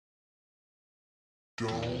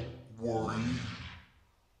Don't worry,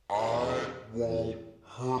 I won't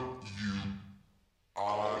hurt you.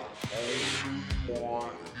 I only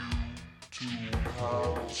want you to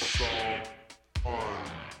have some fun.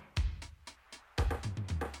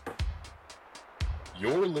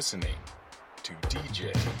 You're listening to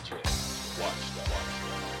DJ Watchdog.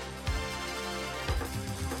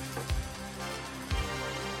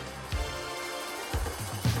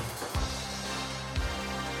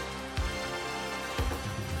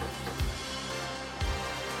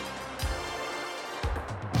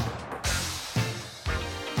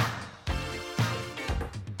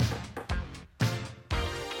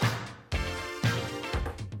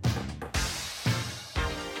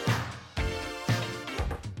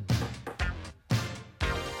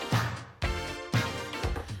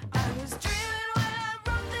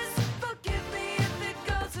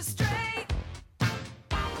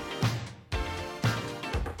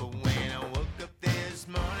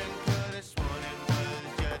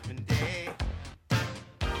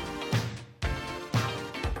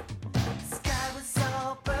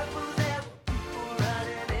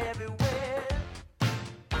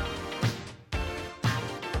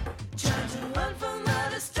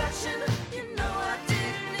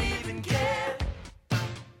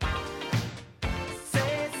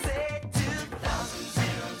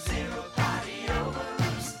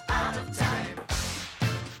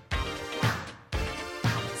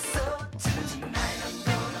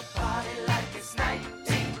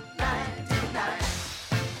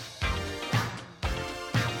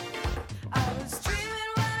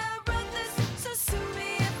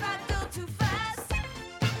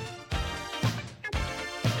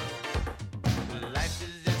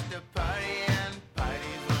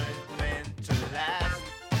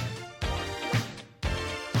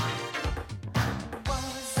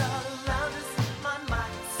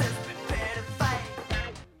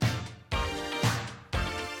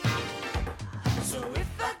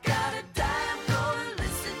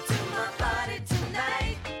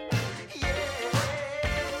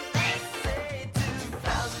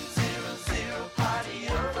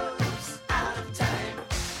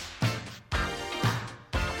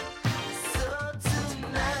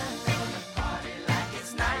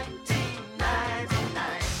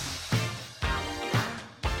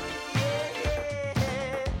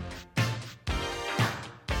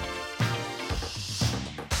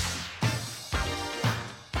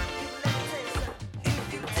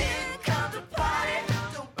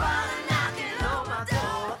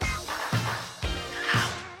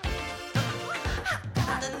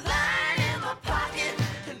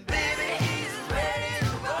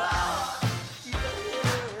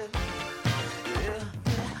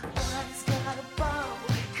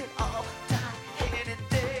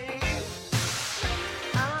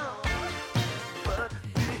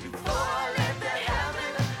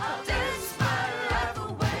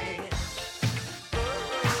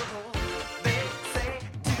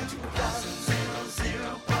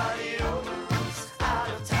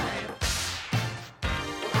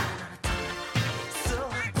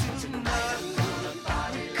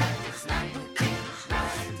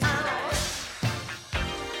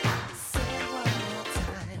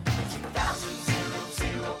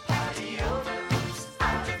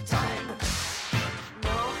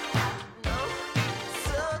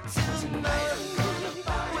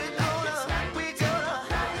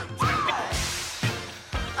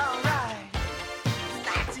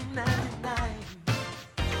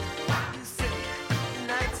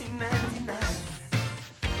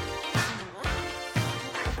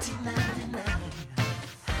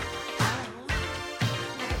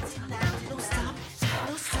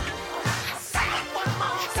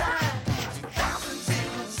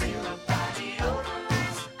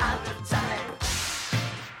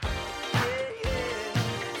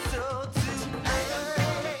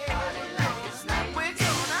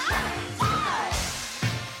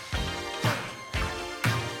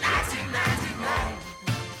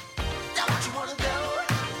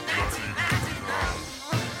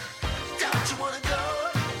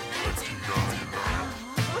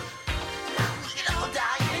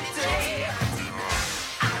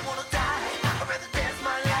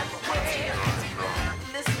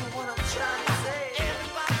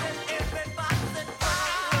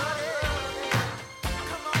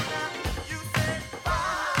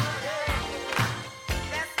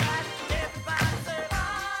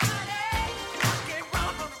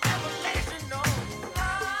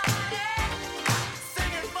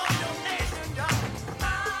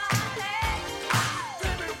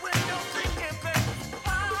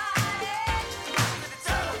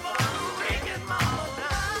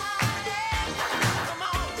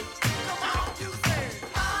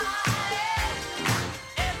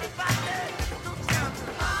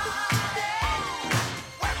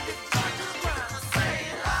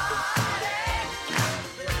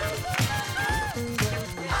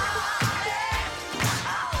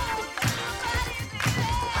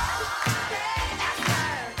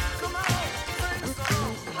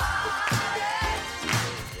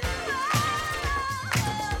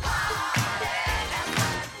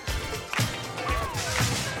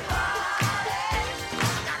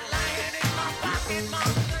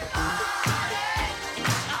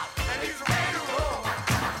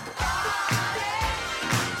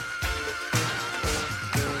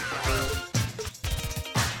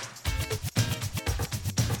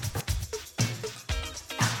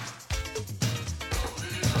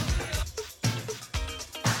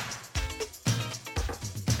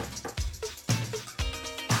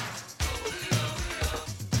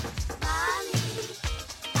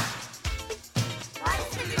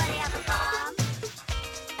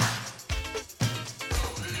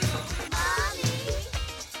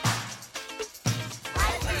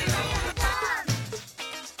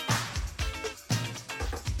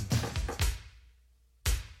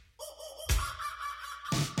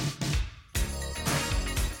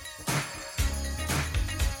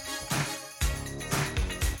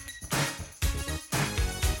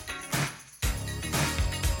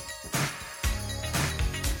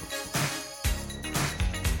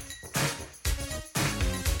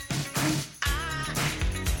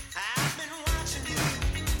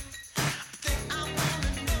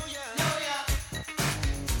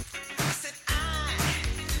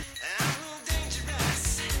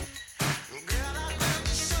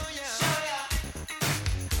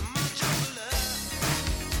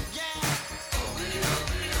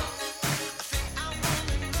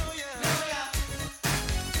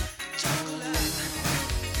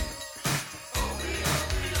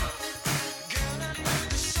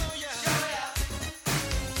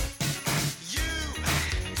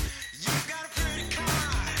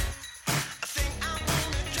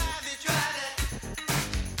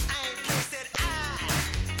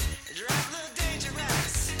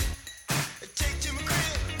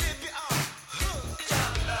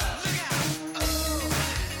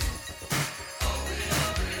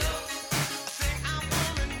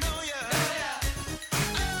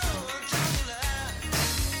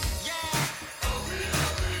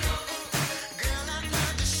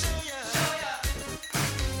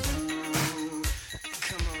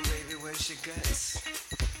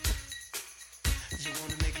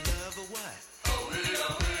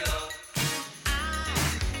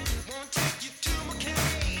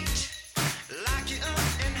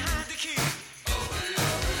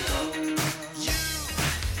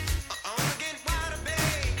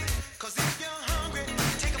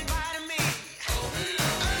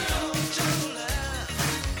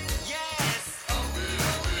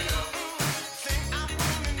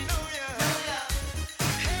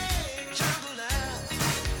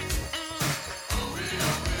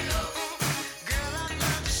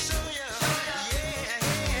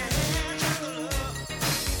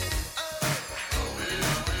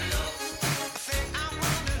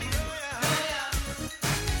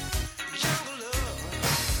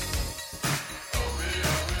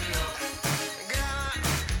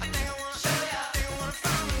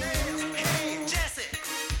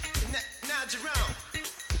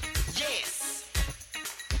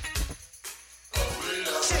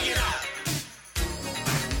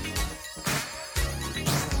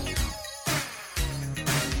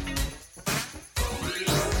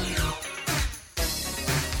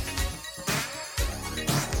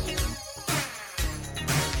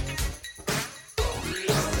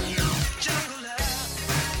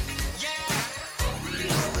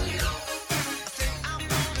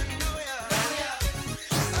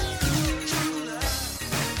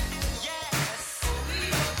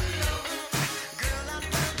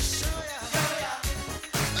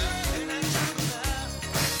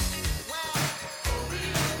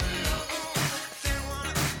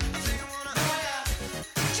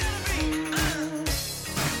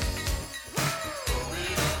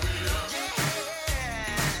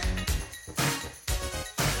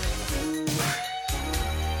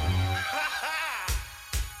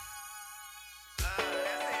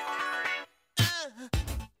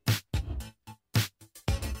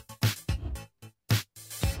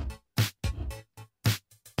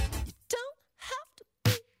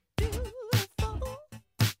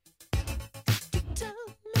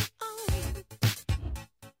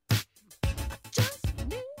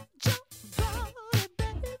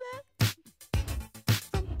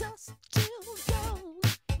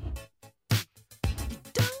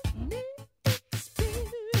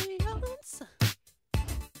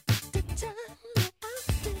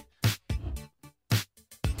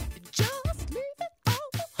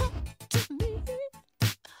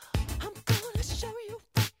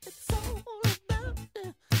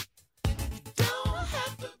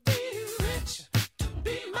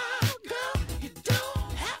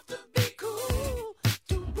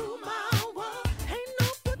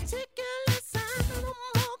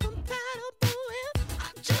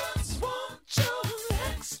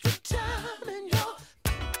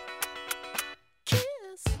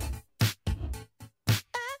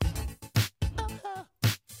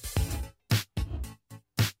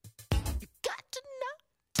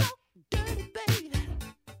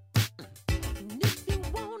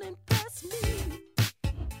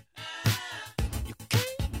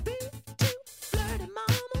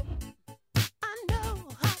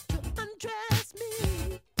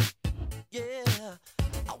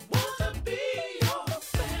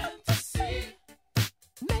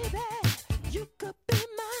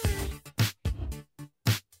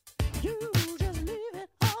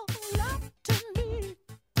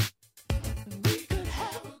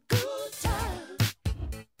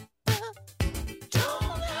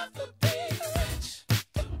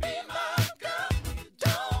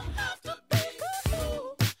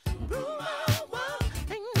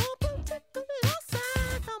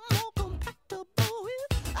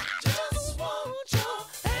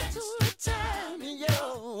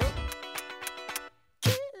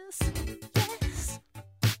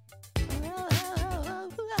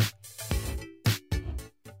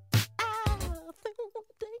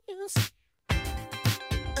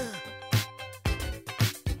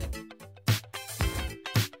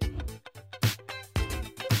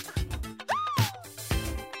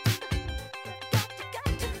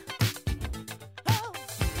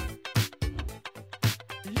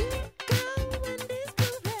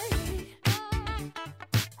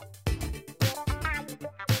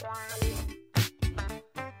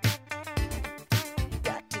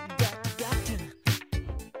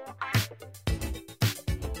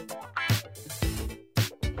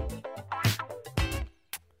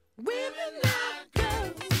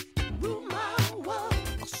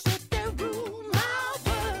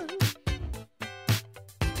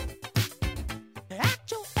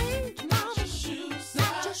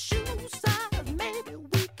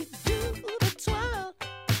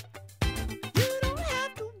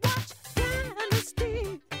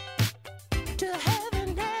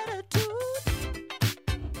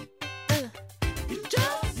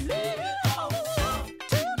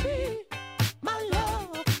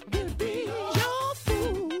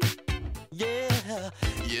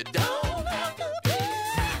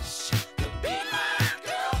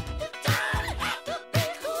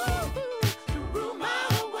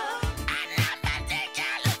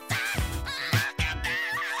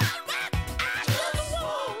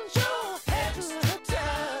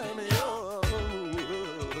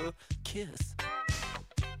 kiss.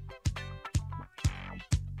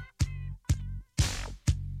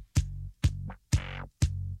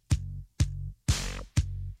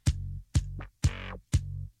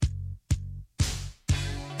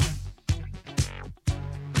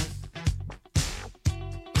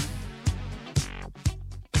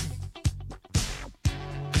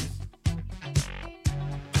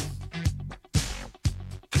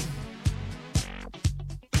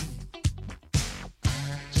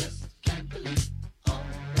 Just can't believe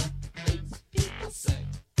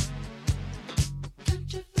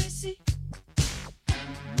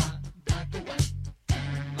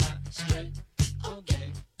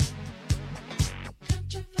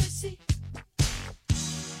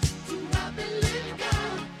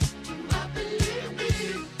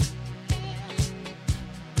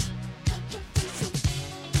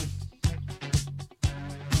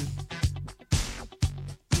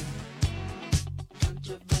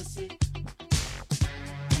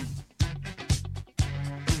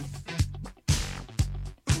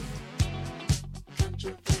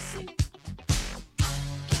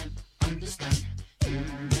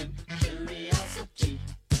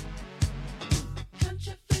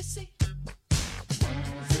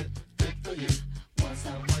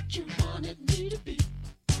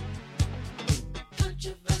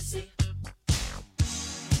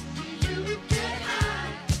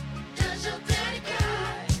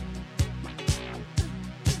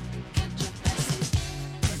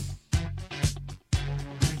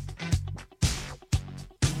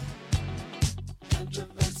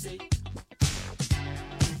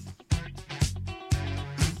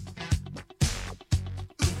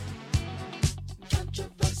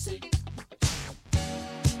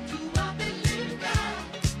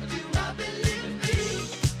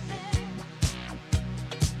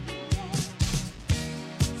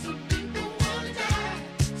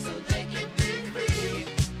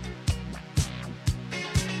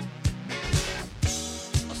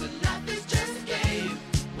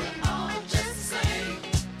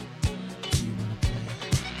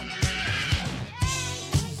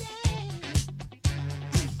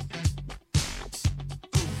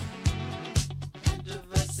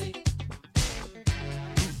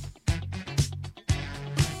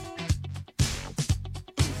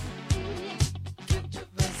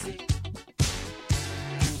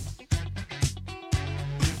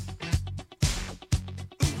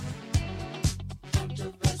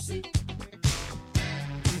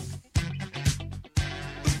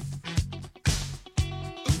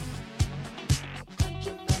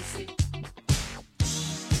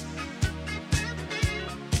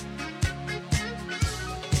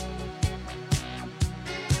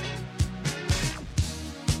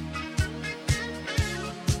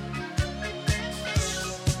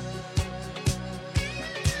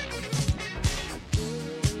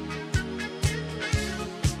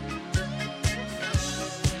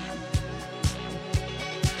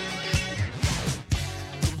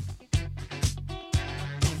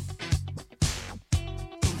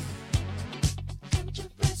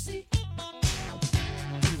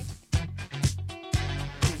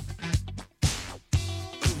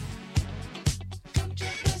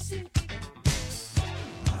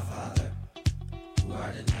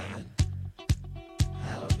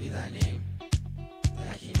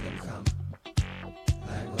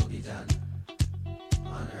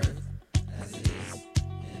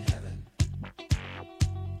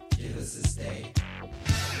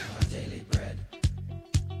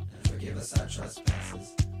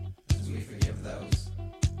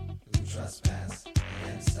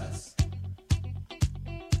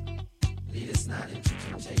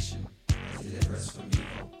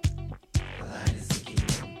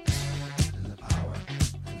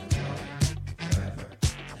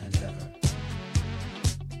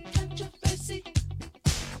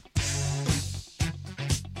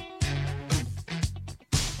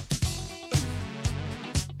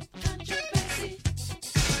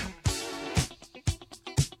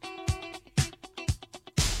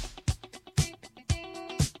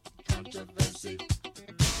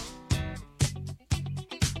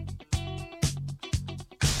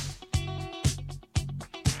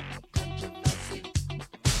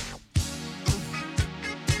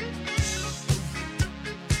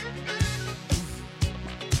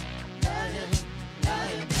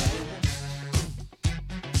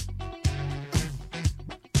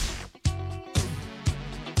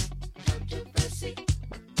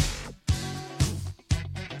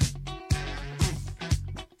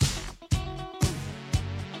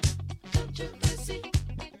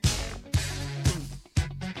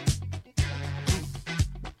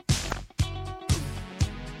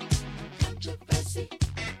Controversy.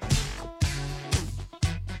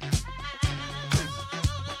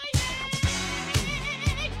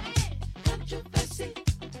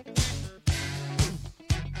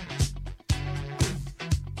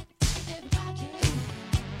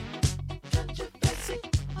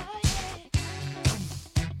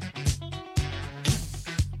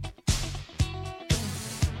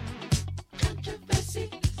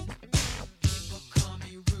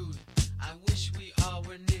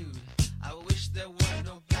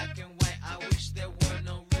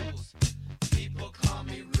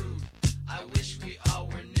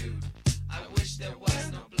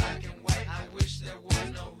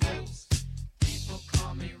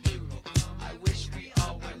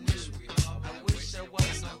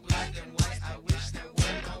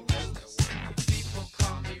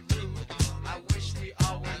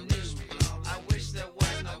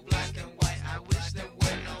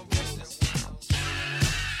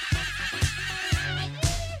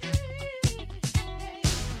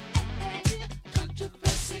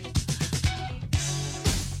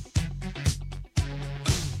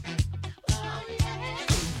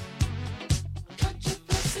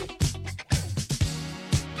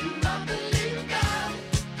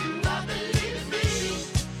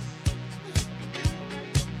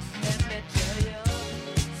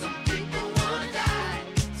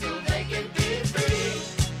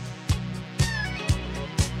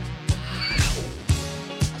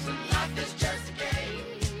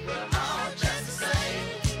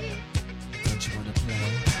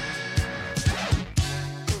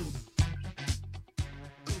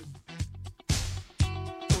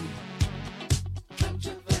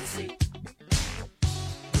 Controversy.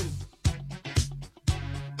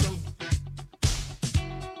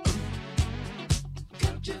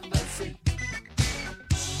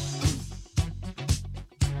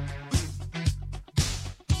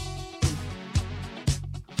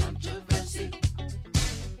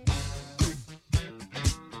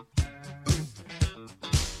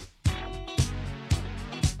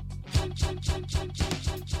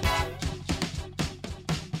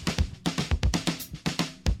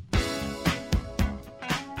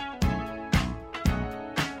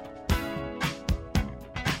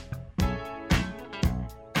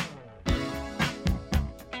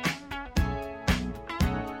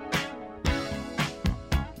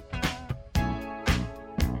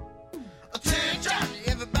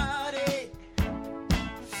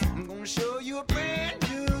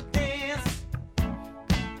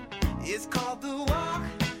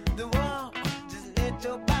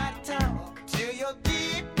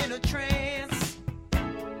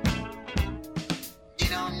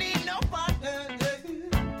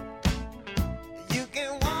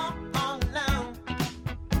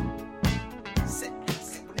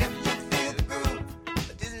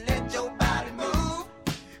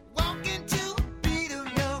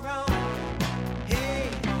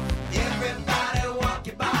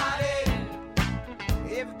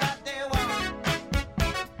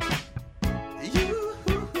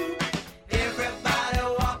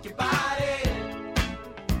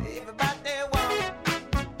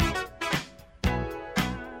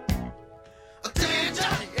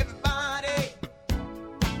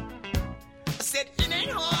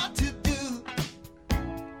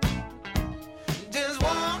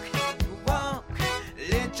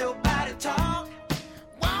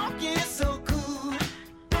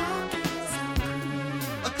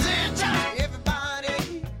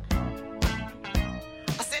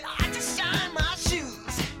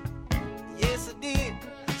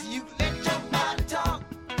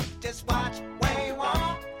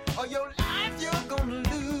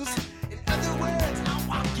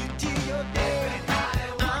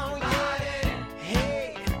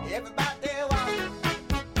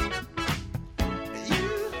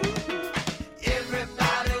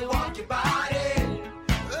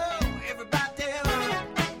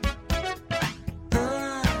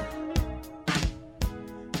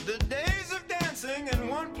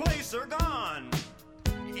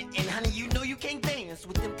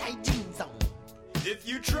 If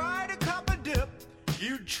you try to cop a dip,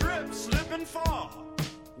 you trip, slip, and fall.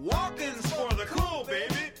 Walking's for the cool,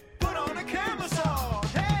 baby. Put on a camisole.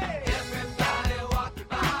 Hey! Everybody walk your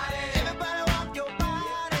body. Everybody walk your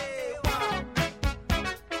body. Walk.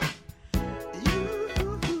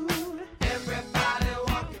 You. Everybody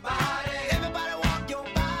walk your body. Everybody walk your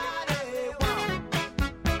body. Walk.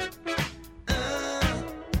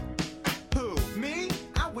 Who? Me?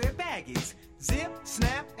 I wear baggies. Zip,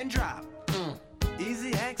 snap, and drop.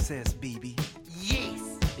 Easy access, baby. Yes,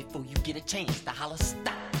 before you get a chance to holler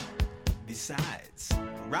stop. Besides,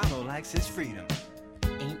 Ronald likes his freedom.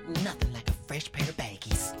 Ain't nothing like a fresh pair of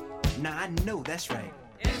baggies. Nah, I know that's right.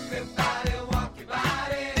 Everybody walk your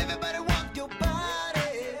body. Everybody walk your body.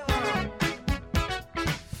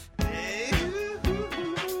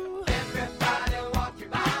 Everybody walk your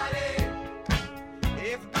body.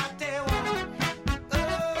 Everybody walk.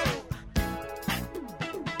 Oh.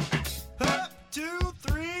 Up, 2,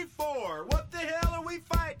 3, 4. What the hell are we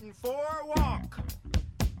fighting for? Walk.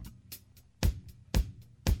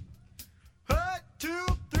 Up, 2,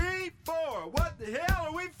 3, 4. What the hell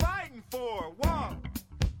are we fighting for? Walk.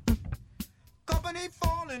 Company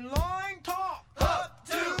fall in line, talk. Up,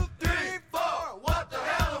 2, 3, 4. What the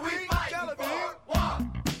hell are we fighting for? Walk.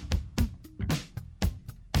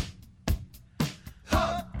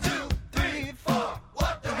 Up, 2, 3, 4.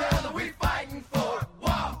 What the hell are we fighting for?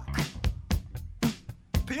 Walk.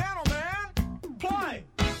 Piano man, play.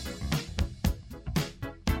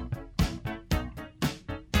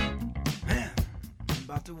 Man, I'm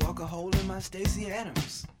about to walk a hole in my Stacey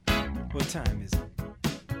Adams. What time is it?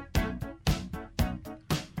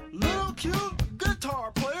 Little cute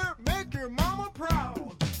guitar player, make your mama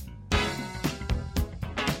proud.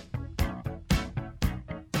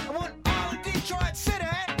 I want all of Detroit City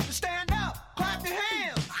to stand up, clap your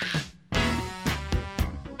hands.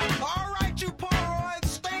 All right, you Polaroids,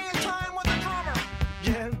 stay in time with the drummer.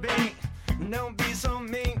 Yeah, baby, don't be so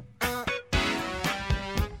mean.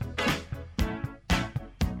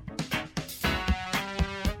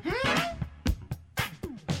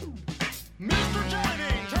 Mr. Johnny,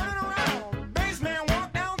 turn it around. Bassman,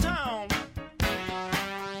 walk downtown.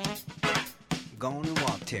 Go on and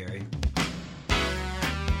walk, Terry.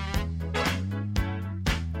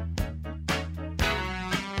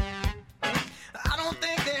 I don't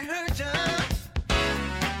think they hurt you.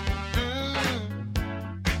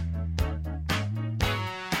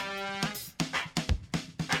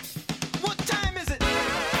 What time is it?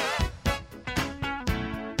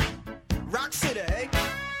 Rock City, eh?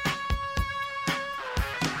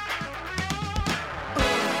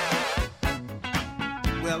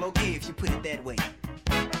 Well, okay, if you put it that way.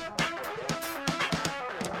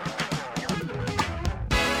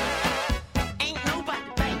 Ain't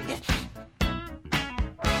nobody banging.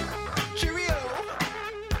 Cheerio.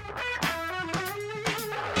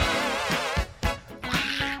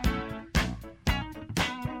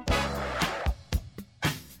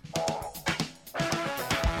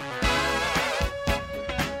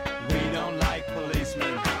 We don't like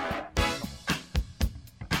policemen.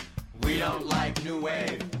 We don't like New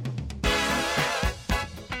Wave.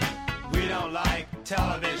 We don't like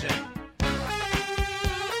television.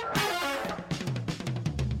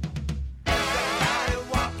 Everybody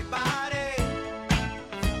walk your body.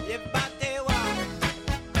 Everybody walk.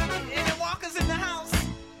 Any walkers in the house?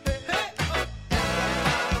 Hey, hey.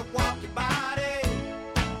 Everybody walk your body.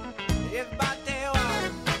 Everybody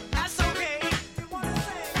walk. That's okay. If you wanna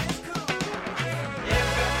sing, it's cool.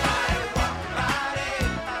 Everybody walk your body.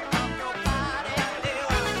 Walk your body. Everybody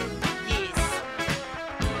walk. Yes.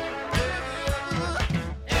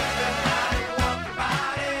 Everybody walk your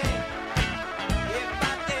body.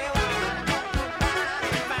 Everybody walk.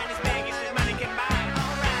 Finest baggage that money can buy.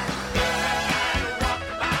 All right. Everybody walk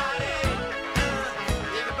your body.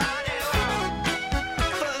 Everybody walk.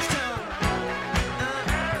 First time.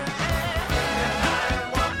 Everybody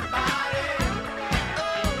walk your body.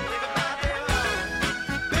 Everybody walk.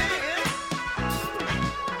 Big.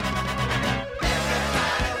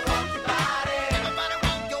 Everybody walk your body. Everybody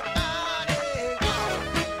walk your body.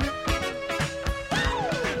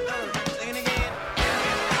 Sing it again.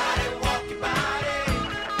 Everybody walk your body.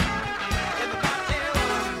 Everybody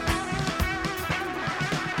walk.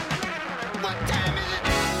 What time is it?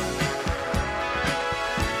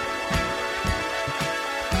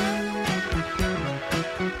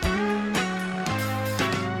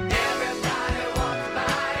 Everybody walk your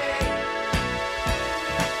body.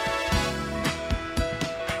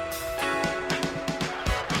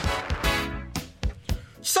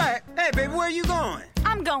 Say, hey baby, where you going?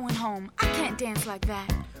 I'm going home. I can't dance like that.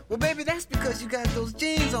 Well, baby, that's because you got those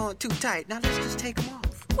jeans on too tight. Now let's just take them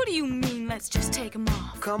off. What do you mean, let's just take them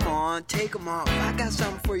off? Come on, take them off. I got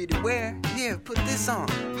something for you to wear. Here, put this on.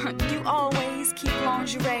 You always keep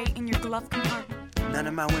lingerie in your glove compartment. None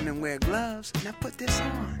of my women wear gloves. Now put this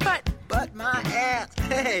on. But my ass.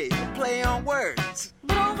 Hey, play on words.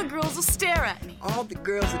 all the girls will stare at me. All the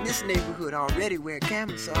girls in this neighborhood already wear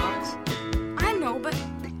camisoles. I know, but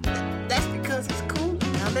That's because it's cool.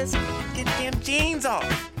 Now let's get them jeans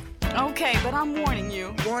off. okay, but I'm warning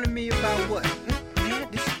you. Warning me about what? Man,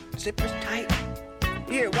 this zipper's tight.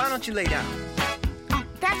 Here, why don't you lay down?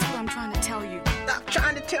 That's what I'm trying to tell you. Stop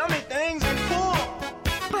trying to tell me things and pull.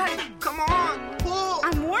 But Come on.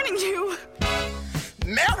 telling you.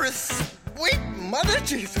 Maris, wait, Mother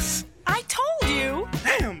Jesus. I told you.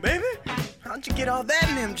 Damn, baby. How'd you get all that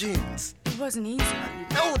in them jeans? It wasn't easy.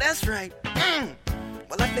 No, that's right.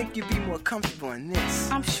 Well, I think you'd be more comfortable in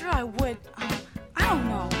this. I'm sure I would. I don't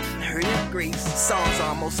know. Hurry up, Grace. Song's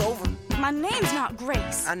almost over. My name's not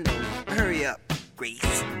Grace. I know. Hurry up,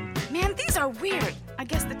 Grace. Man, these are weird. I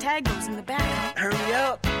guess the tag goes in the back. Hurry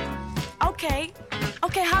up. Okay.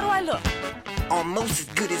 Okay, how do I look? Almost as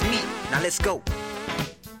good as me. Now let's go.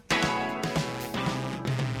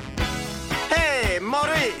 Hey,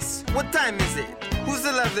 Maurice. What time is it? Who's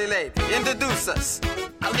the lovely lady? Introduce us.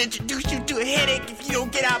 I'll introduce you to a headache if you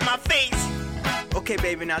don't get out of my face. Okay,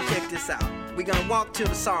 baby, now check this out. We're gonna walk till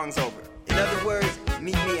the song's over. In other words,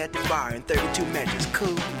 meet me at the bar in 32 measures.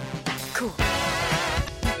 Cool? Cool.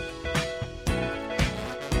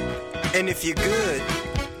 And if you're good,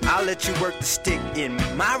 I'll let you work the stick in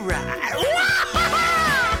my ride.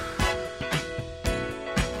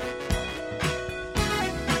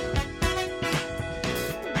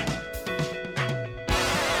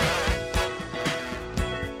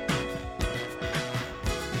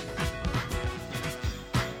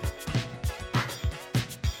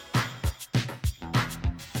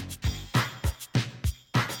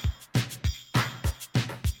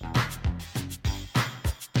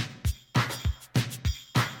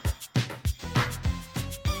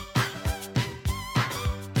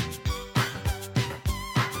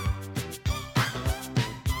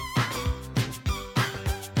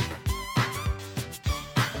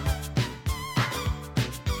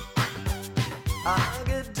 I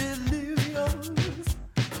get delirious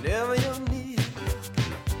whenever you're near.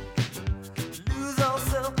 Lose all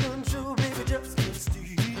self-control, baby, just can't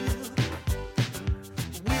steal.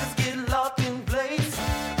 Wheels get locked in place.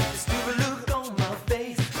 The stupid look on my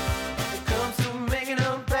face. It comes to making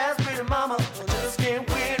them pass, pretty mama. I just can't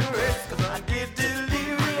win a race, 'cause I get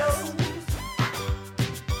delirious.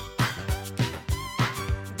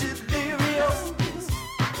 Delirious.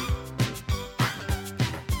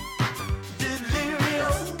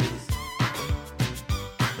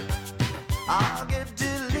 I'll get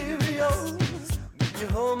delirious when you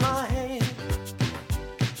hold my hand.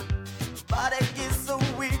 Body gets so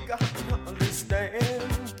weak, I don't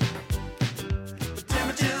understand. The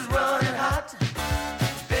temperature's running hot.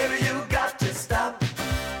 Baby, you got to stop.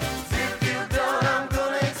 If you're done, I'm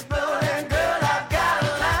gonna explode. And girl, I got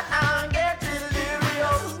a lot. I'll get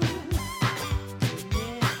delirious.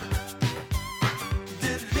 Yeah.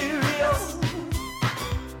 Delirious.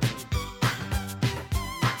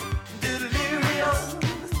 Delirious.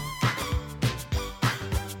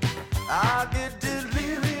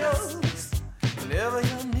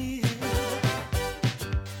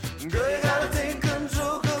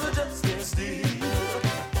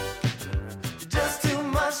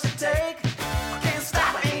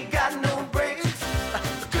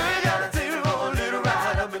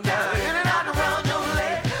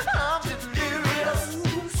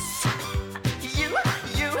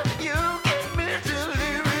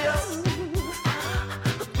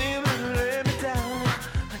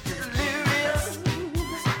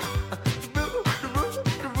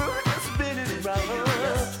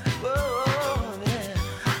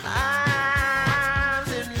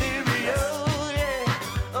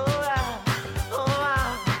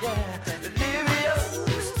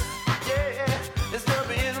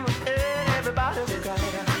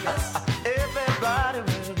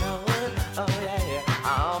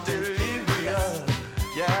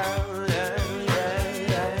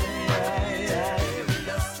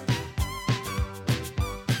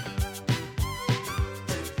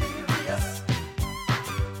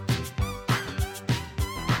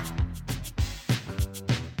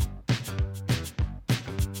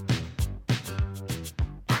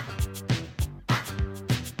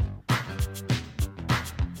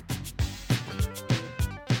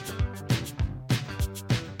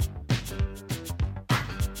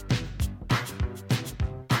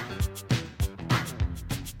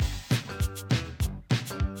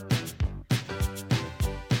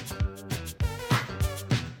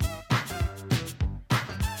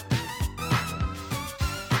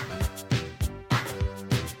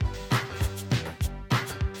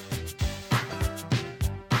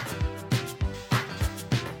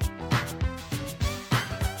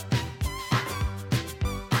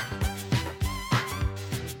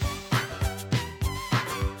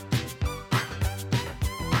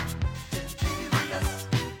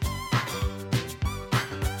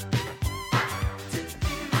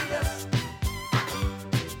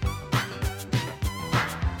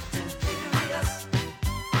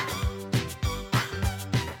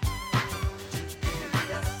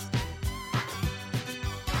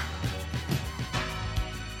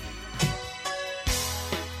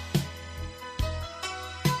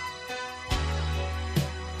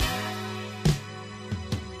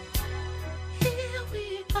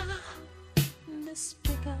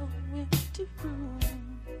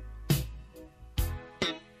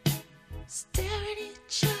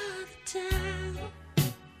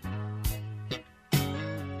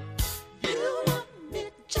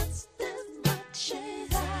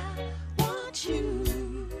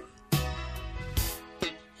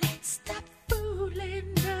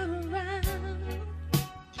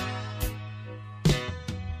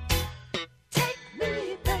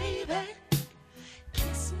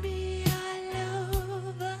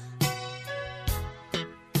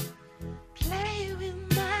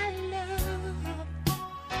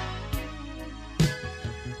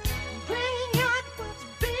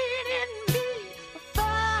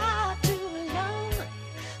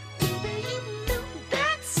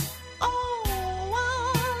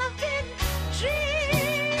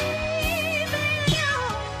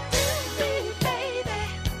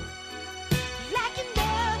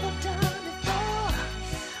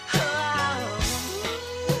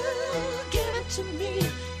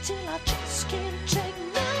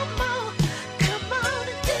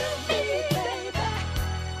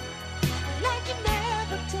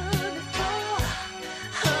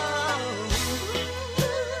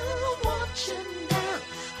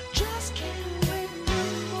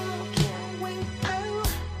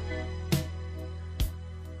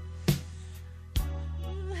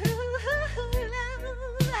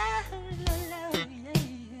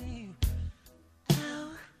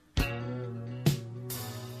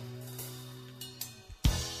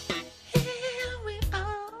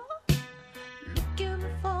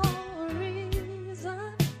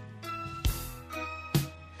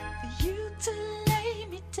 to lay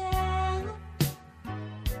me down.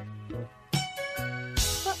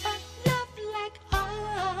 But a love like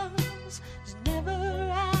ours is never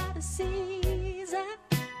out of season.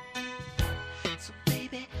 So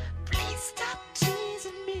baby, please stop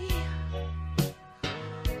teasing me.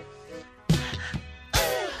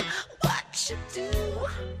 What you do,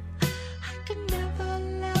 I could never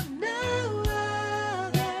love no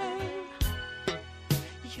other.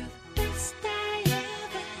 You're the best I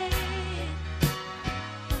ever had.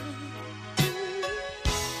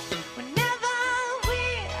 Whenever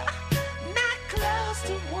we're not close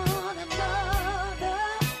to one another,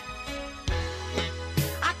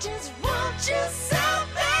 I just want you so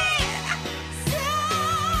bad. So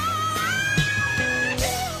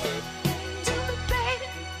do it, baby,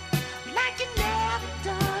 like you never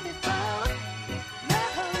done before. No,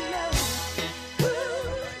 no.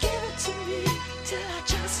 Ooh, give it to me till I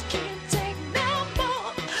just can't take no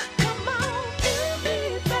more. Come on, do me,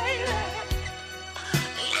 baby,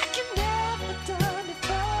 like you never done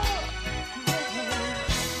before.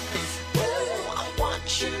 Ooh, I want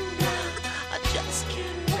you now. I just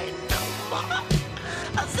can't wait no more.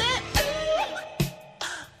 I said,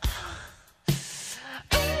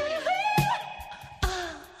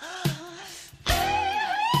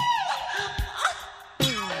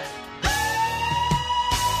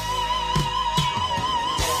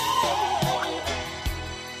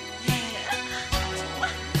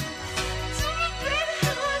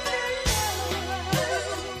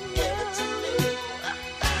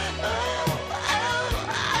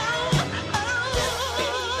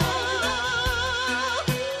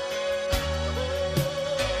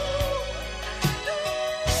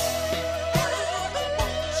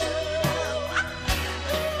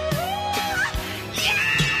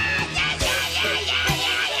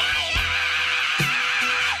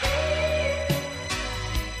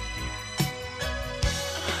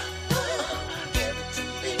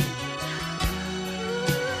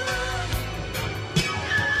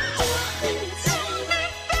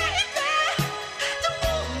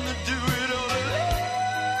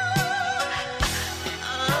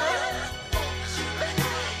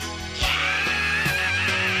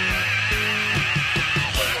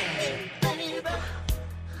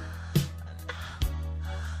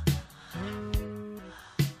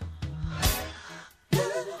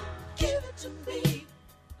 give it to me.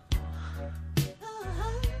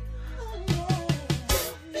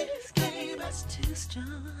 This game is too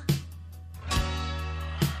strong.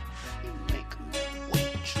 You make me way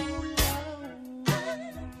too low. I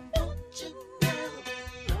want you now.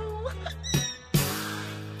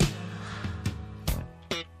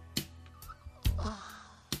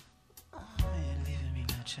 You're leaving me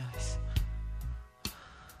no choice.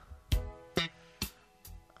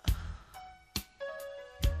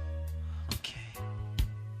 Okay.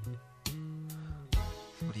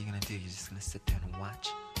 What are you gonna do? You're just gonna sit there and watch?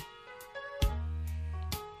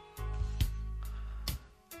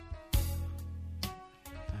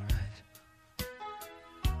 Alright.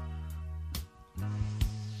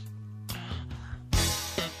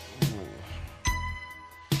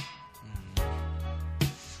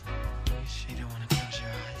 You sure you don't wanna close your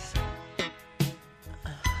eyes?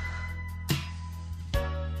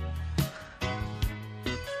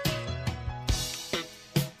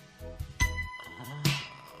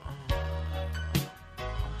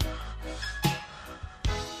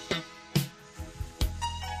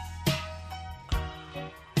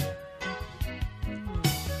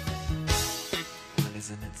 Well,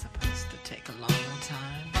 isn't it supposed to take a long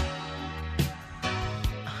time?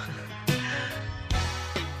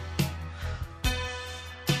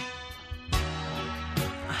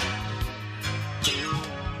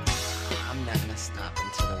 I'm not gonna stop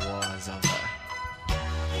until the war is over.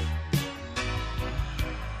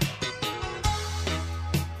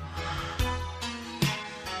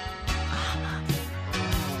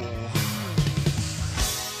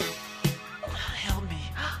 Help me.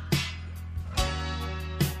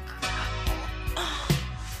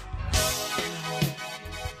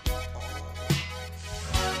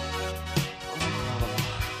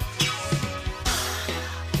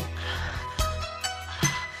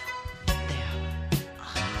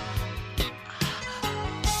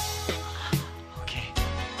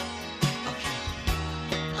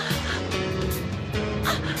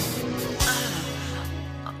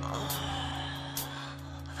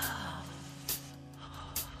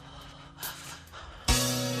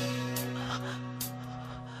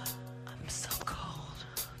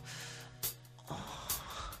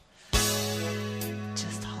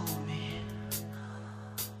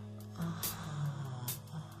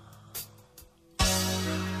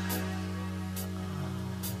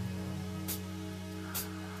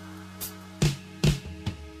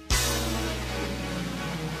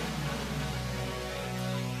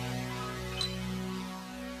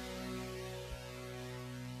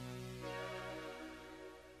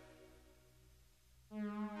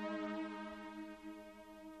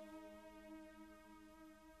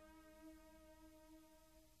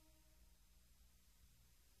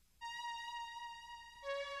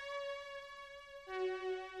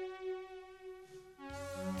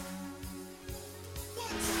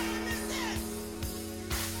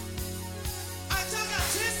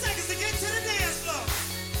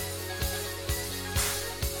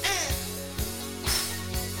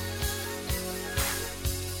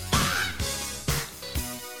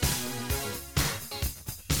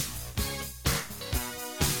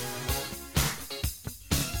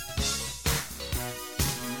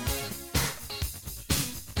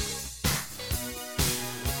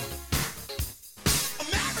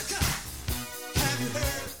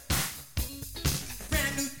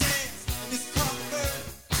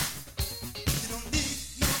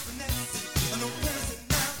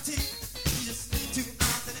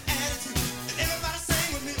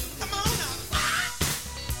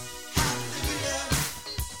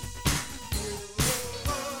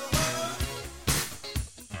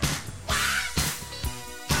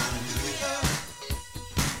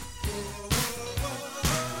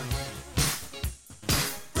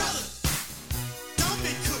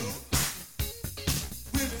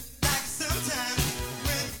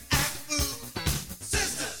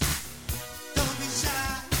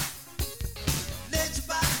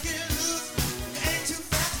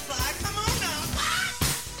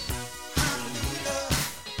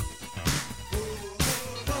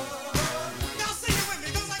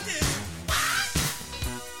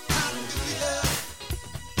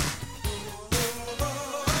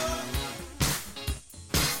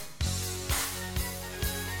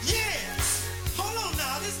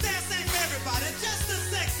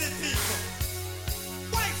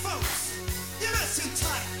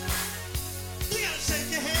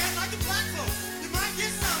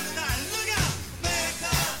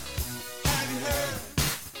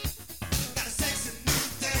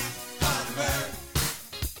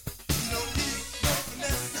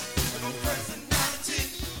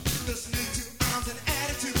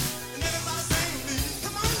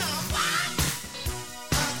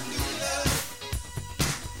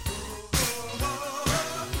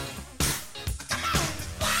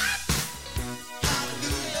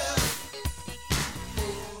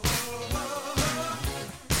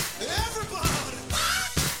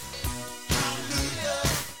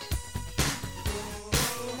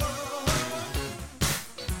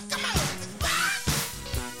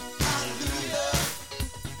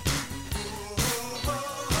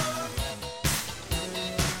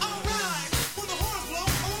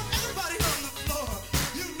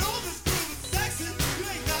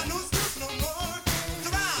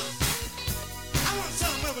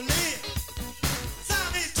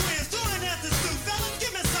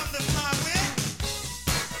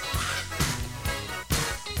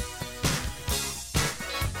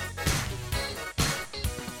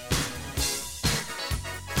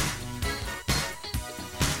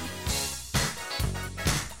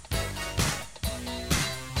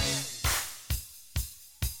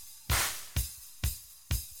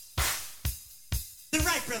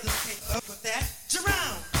 brothers can't up with that.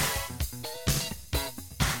 Jerome!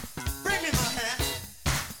 Bring me my hat.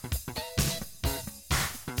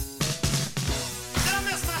 Did I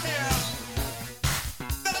mess my hair up?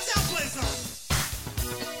 Fellas, y'all play something.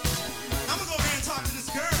 I'm gonna go over here and talk to this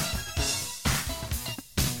girl.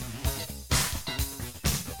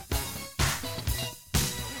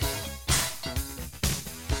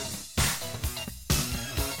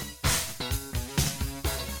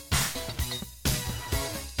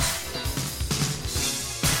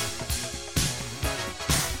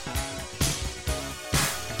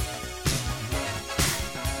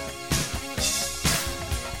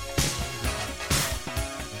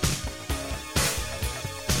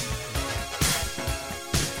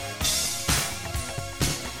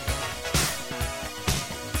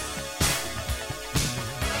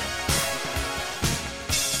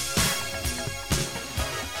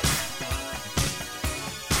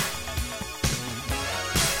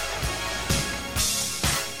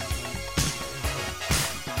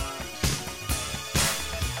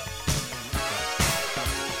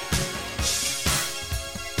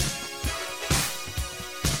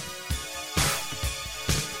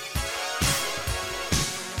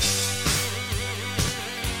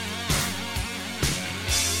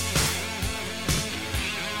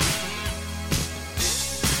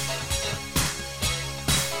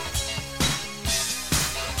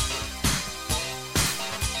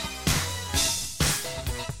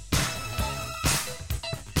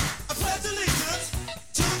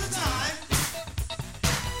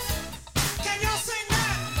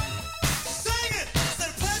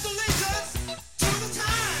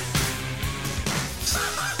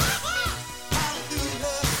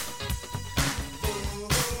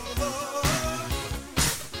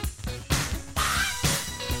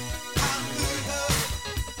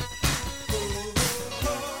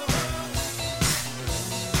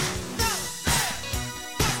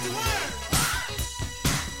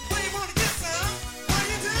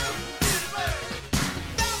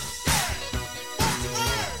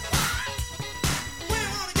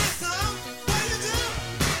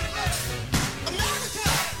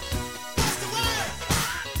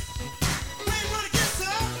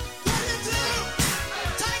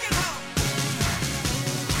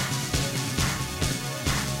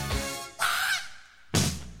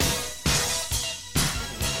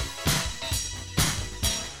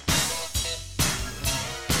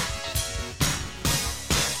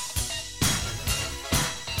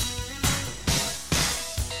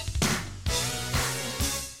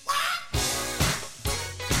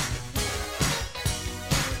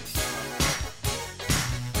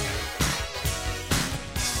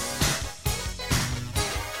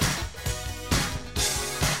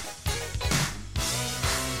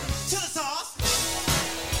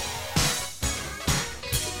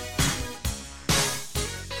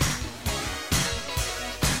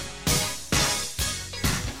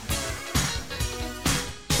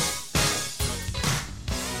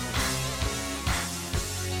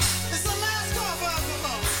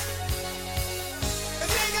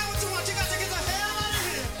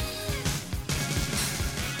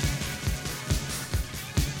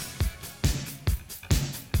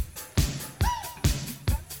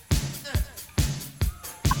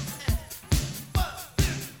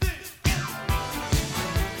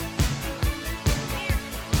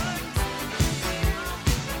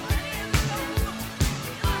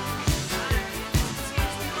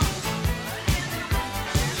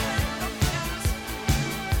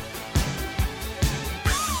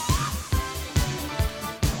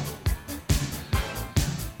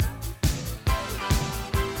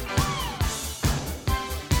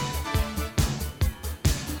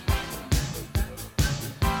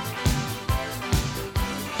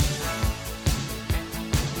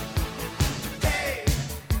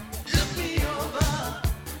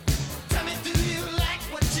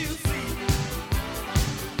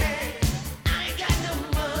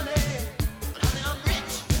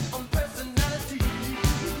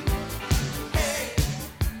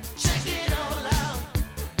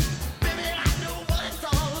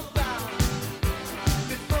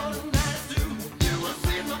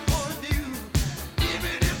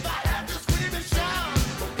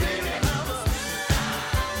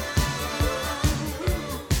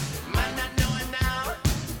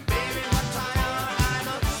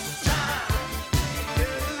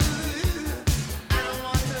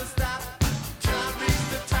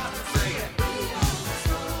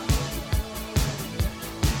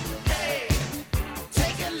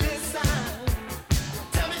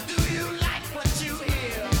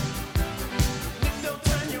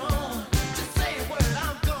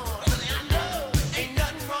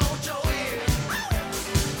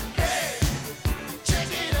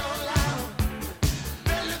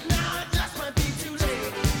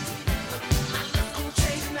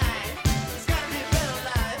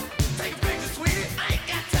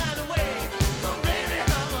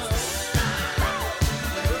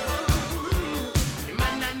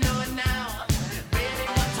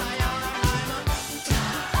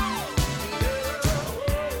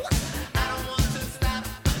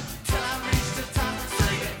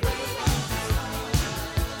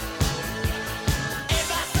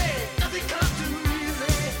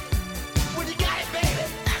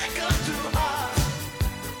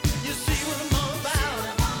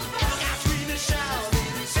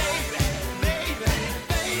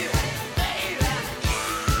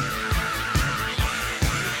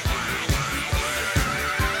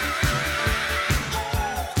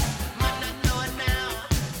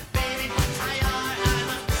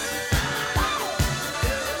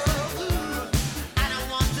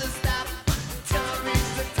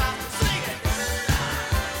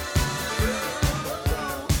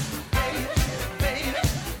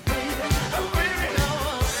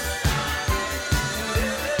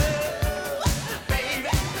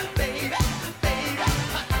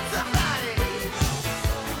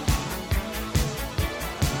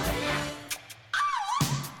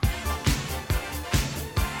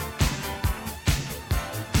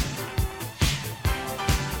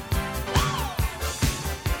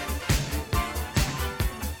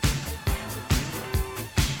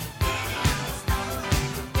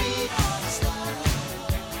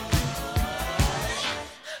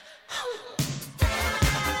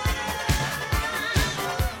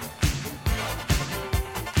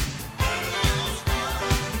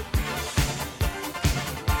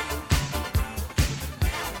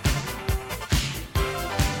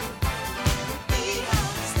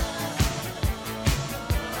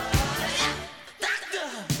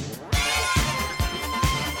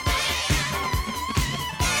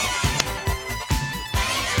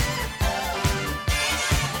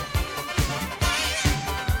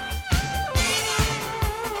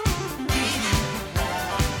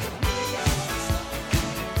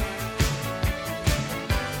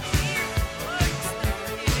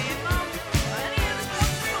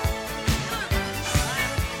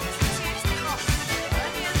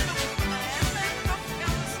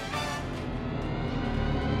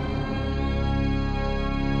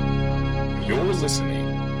 listening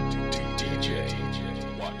to DJ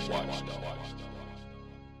Watchdog.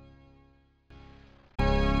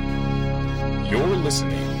 You're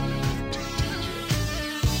listening to DJ.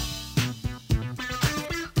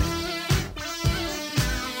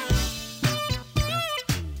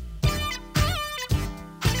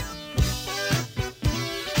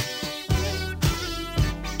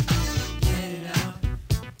 Get it out.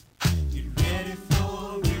 Get ready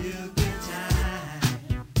for a real good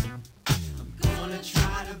time. I'm gonna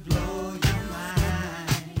try to blow your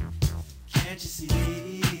mind. Can't you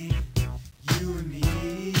see? You and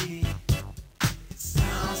me. It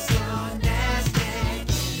sounds so nasty.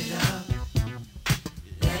 Get it up.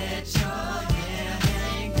 Let your hair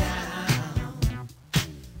hang down.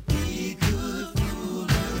 We could fool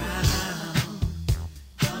around.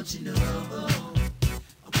 Don't you know?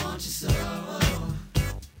 I want you so.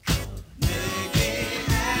 Make me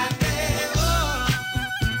happy. Oh.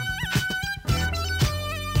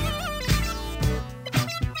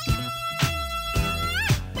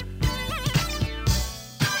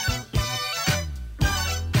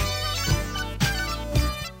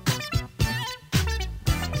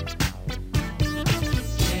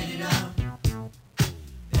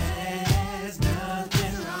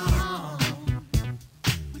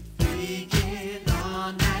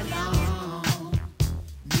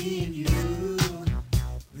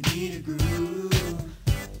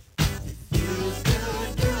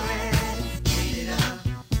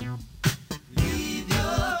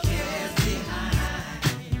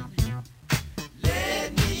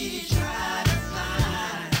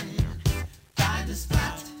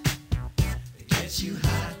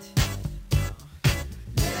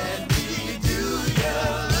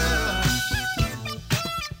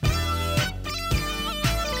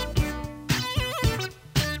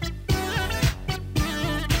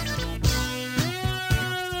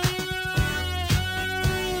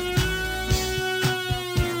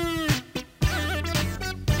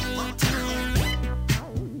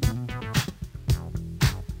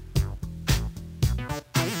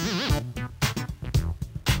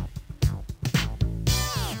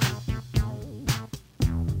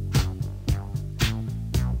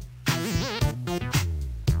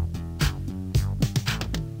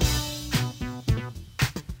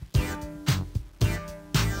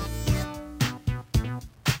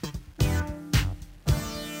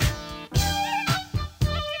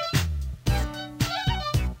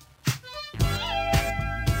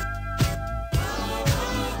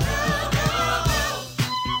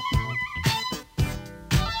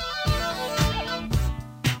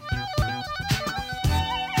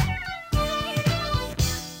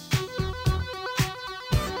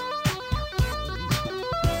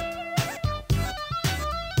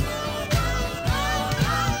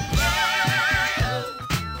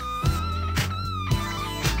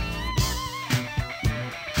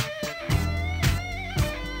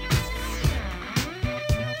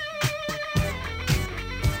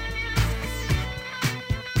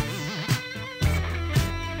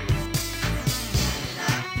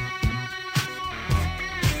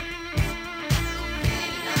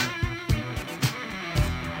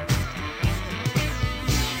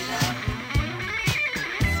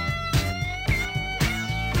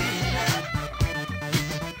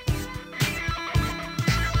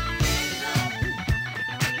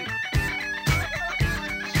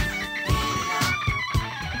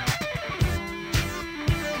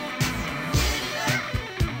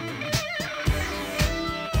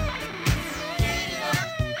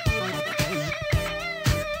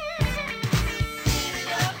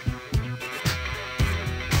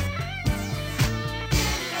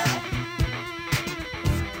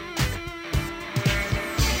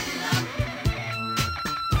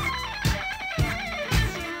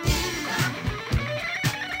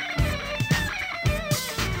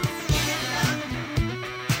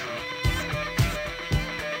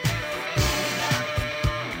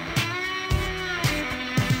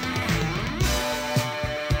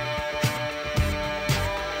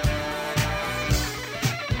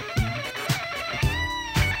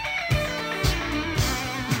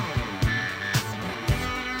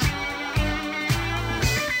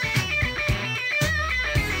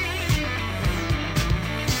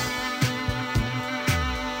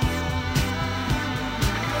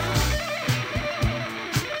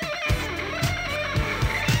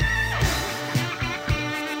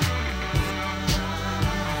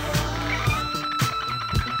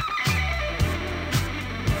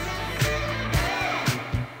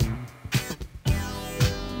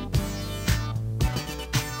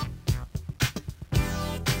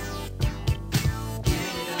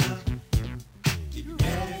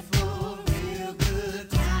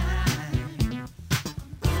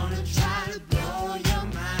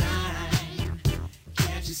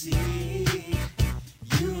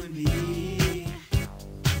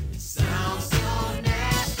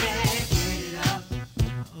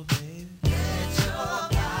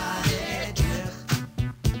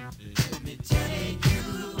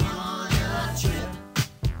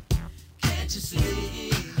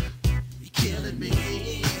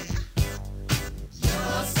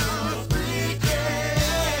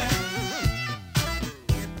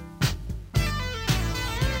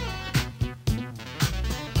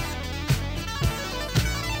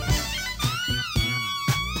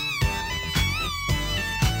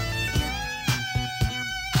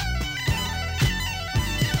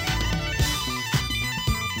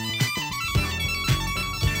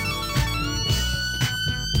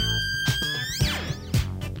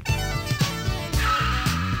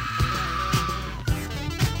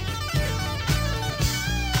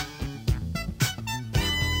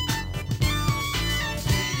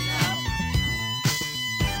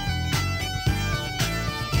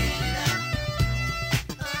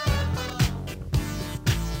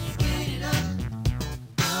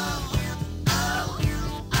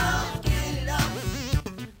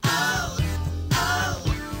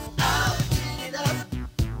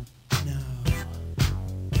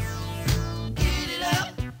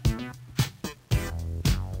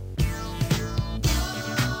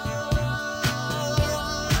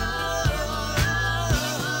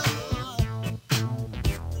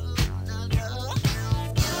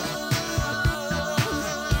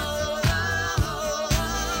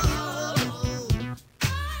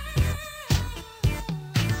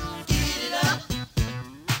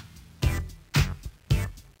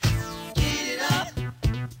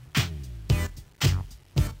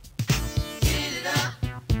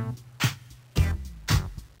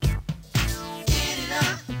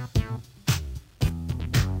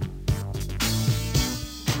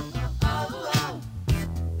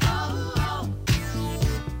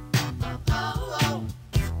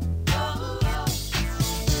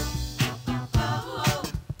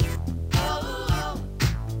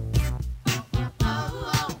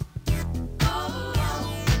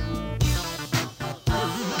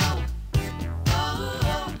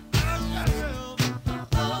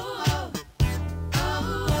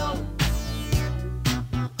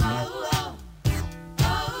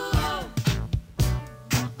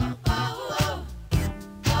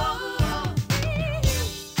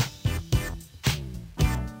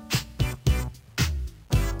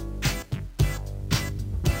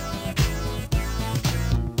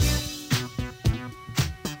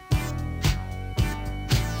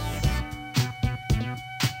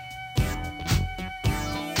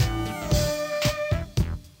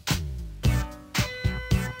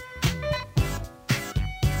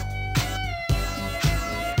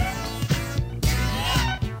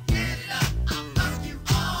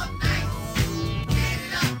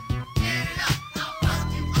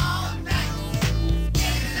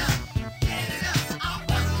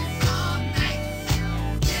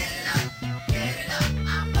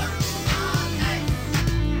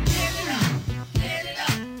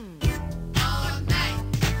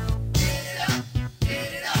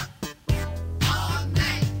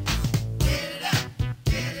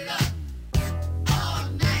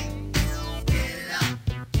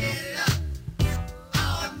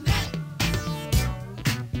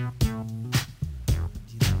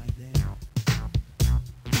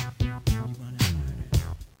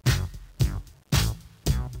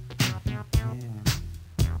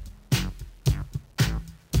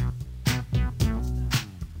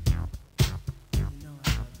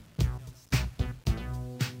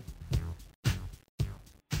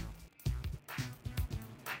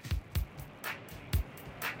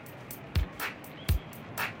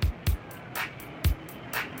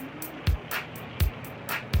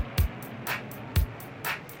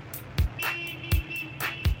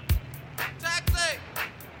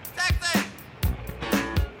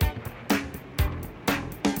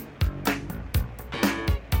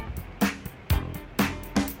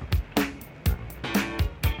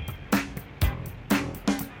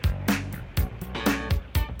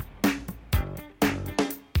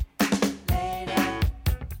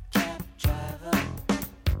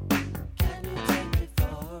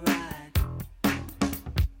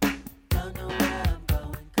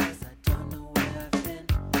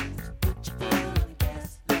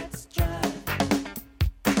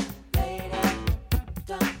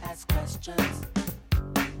 questions.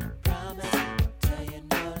 Promise, tell you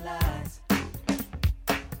no lies.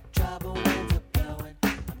 Trouble winds are blowing,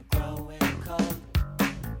 I'm growing cold.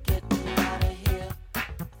 Get me out of here,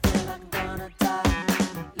 feel I'm gonna die.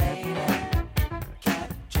 Lady,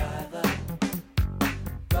 cab driver,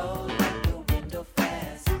 roll up your window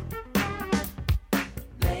fast.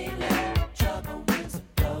 Lately, trouble winds are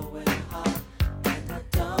blowing hard, and I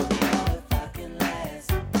don't know if I can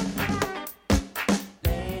last.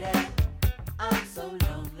 Lady, I'm so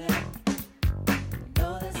lonely.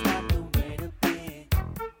 No, that's not the way to be.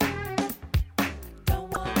 Don't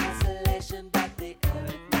want isolation, but the air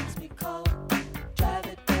it makes me cold. Drive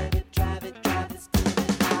it, baby, drive it, drive this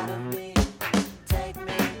demon out of me. Take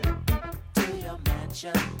me to your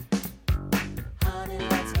mansion, honey.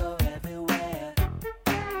 Let's go everywhere.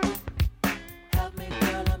 Help me,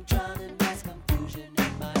 girl, I'm drowning. There's confusion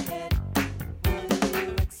in my head. Will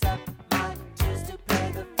you accept my tears to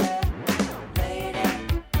pay the fare? Lady,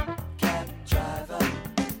 cab driver,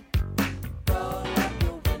 roll up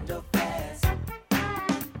your window fast.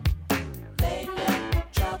 Lately,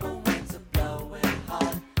 trouble winds are blowing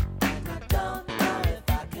hard, and I don't know if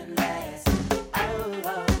I can last. Oh,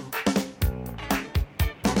 oh.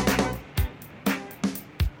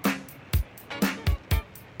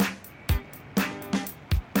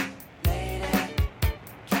 Lady,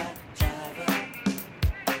 cab driver,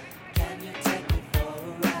 can you take me for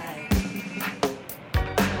a ride?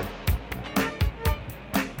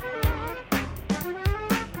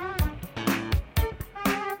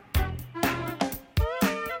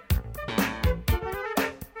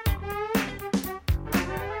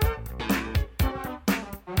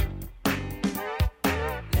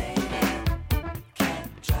 Lady, cab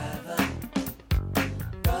driver,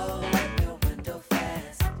 roll up your window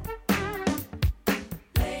fast.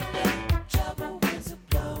 Lately, trouble winds are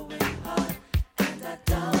blowing hard, and I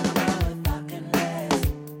don't know if I can last.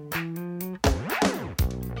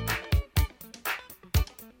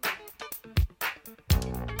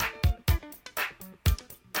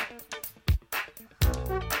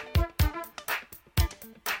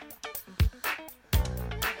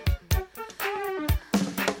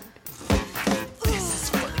 This is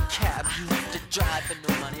for the cab you used to drive for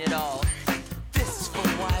no money at all. This is for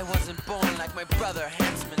why I wasn't born like my brother,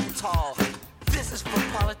 handsome and tall. This is for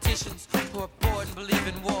politicians who are bored and believe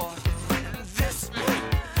in war. And this,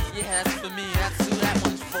 yeah, that's for me, that's who that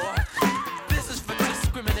one's for. This is for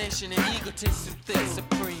discrimination and egotists who think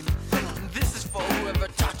supreme. And this is for whoever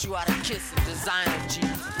taught you how to kiss and designer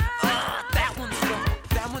jeans. That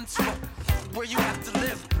one's for where you have to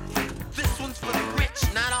live. This one's for the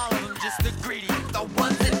rich, not all of them, just the greedy, the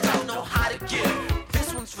ones that don't know how to give.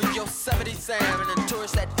 This one's for Yosemite Sam and the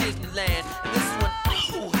tourists at Disneyland. And this one,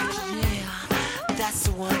 oh yeah, that's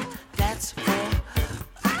the one. That's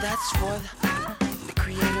for the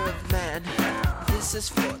creator of man. This is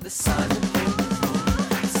for the sun, the moon,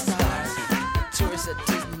 the stars, the tourists at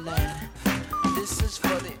Disneyland. This is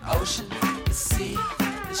for the ocean, the sea,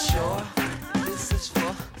 the shore. This is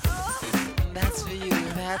for, that's for you.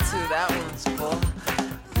 That's who that one's for.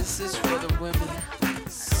 This is for the women,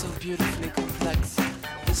 so beautifully complex.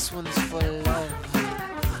 This one's for love,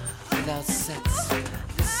 without sex.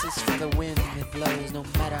 This is for the wind that blows, no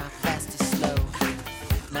matter how fast or slow.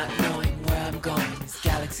 Not knowing where I'm going, this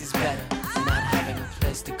galaxy's better than not having a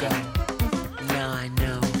place to go. Now I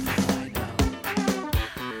know.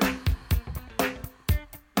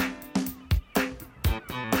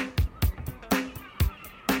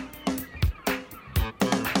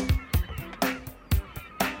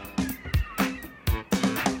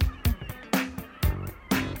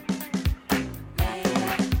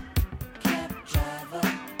 Cab driver,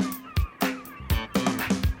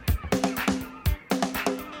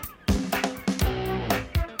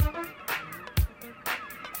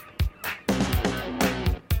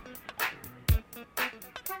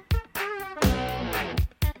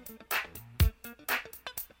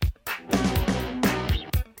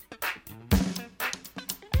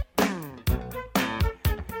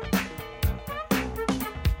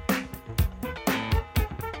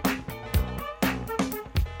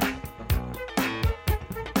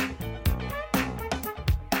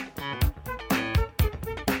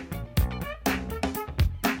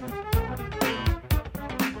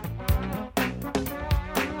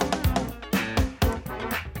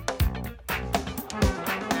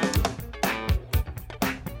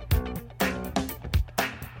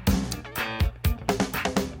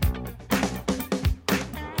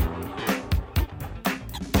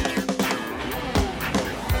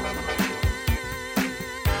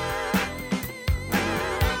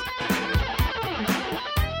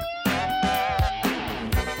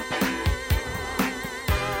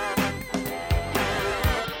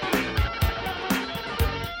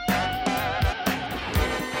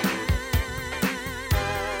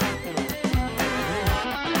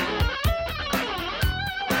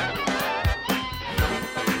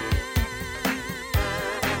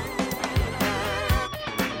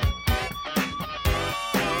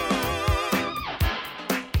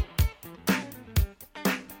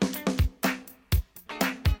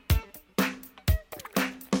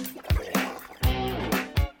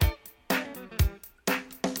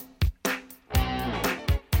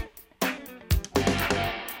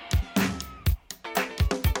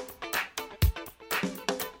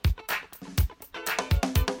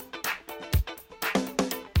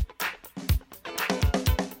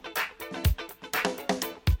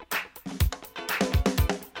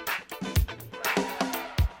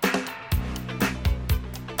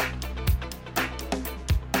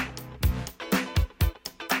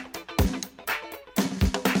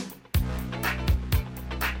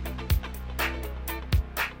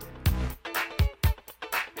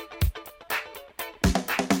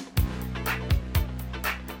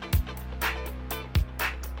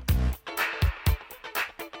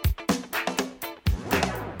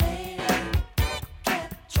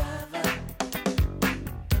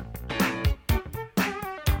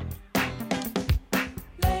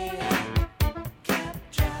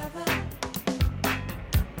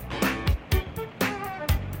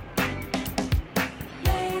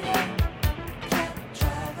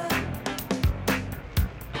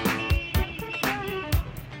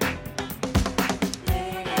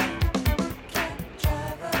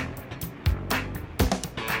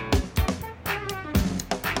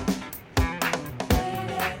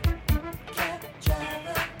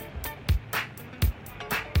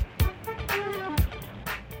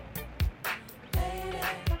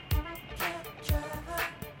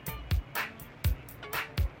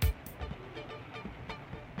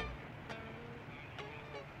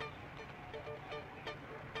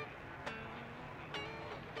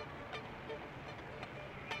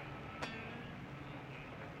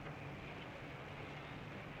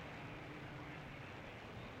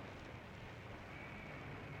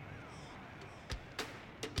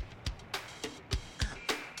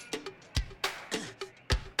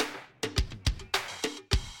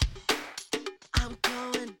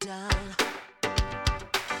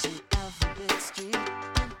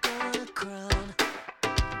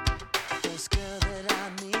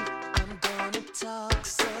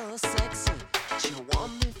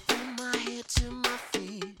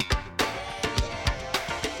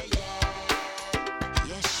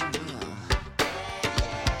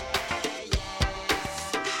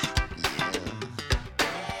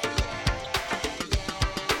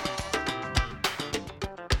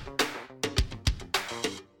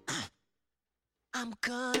 I'm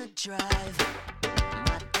gonna drive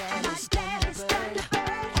my daddy's Thunderbird.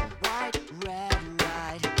 White, red,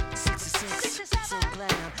 ride 66, so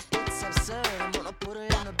glam, it's absurd. I'm gonna put her in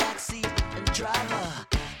the backseat and drive her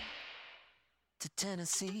to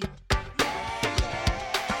Tennessee.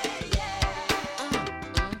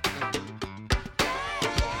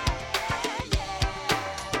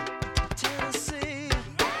 Tennessee.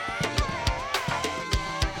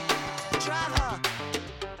 Drive her.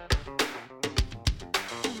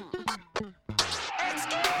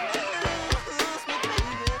 Excuse me,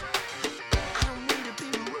 baby. I don't mean to be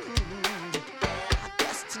rude. I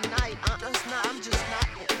guess tonight I'm just not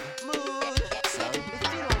in the mood. So if you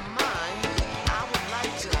don't mind, I would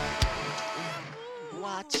like to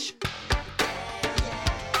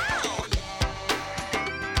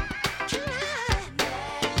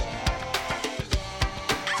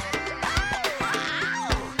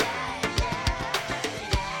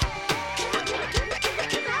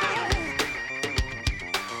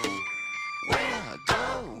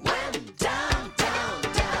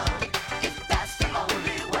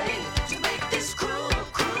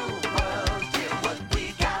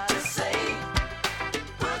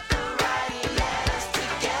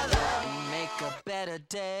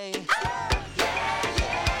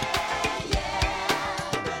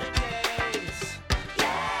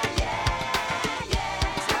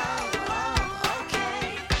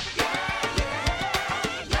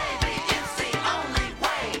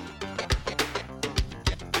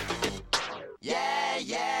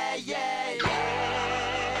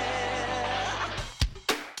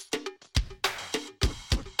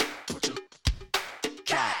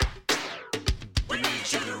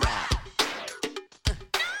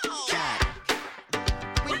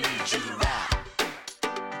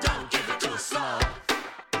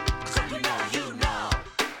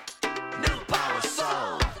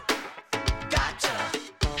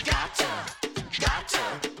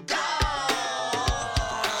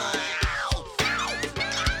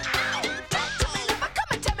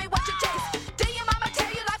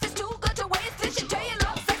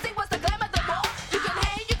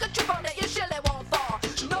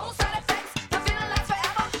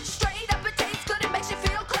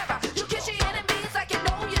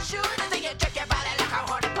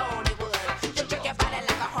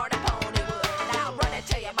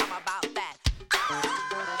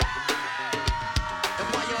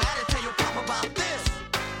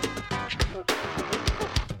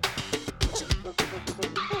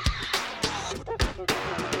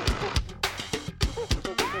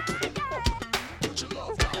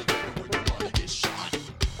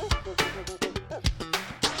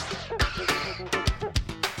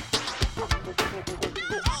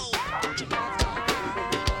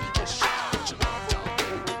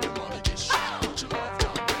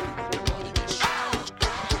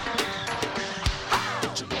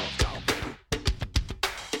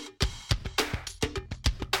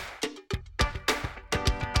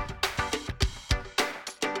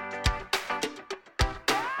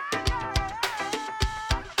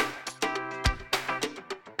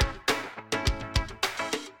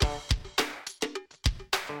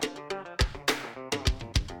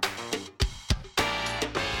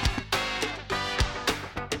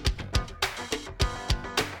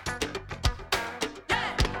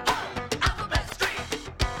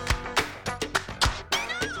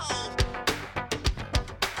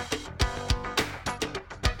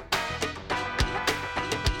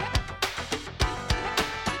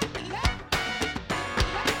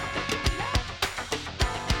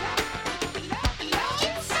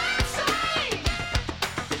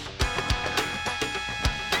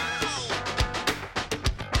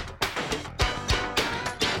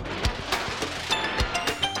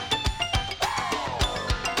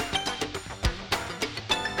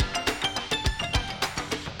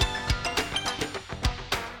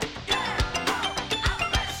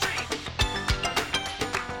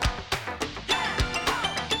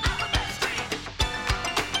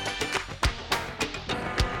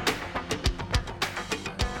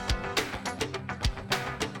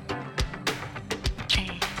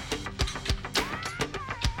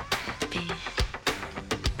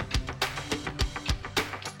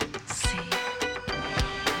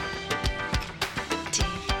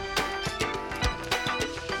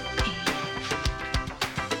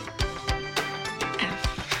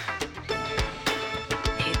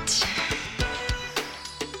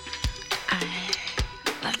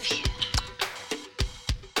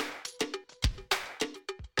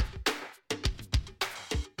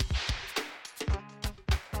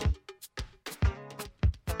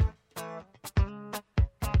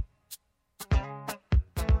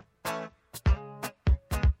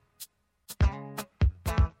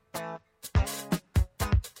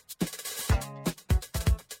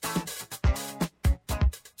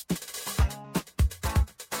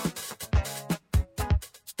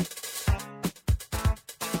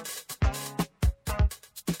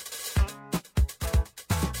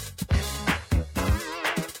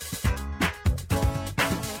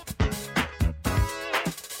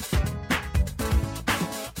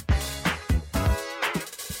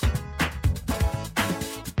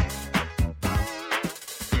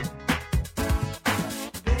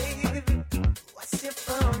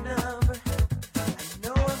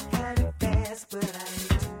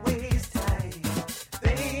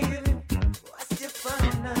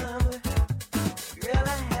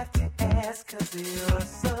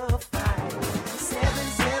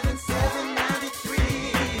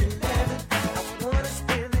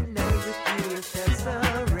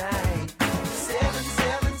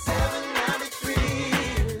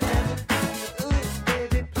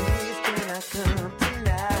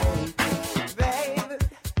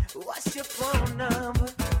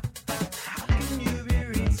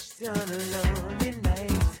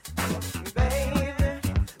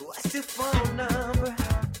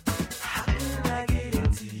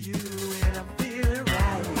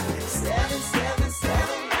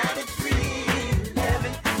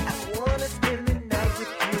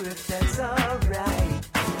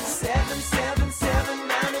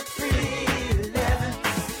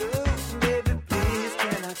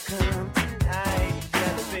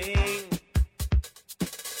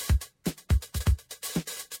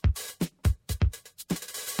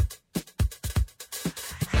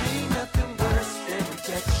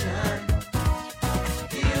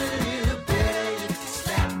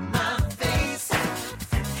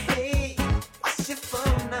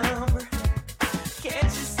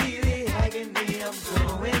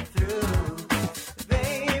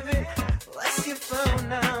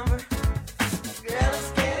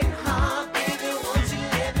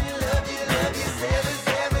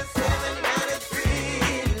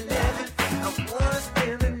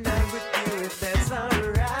spend the night with you if that's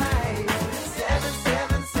alright.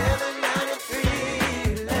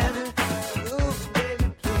 777-9311. Ooh, baby,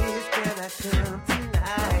 please, can I come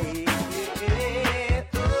tonight?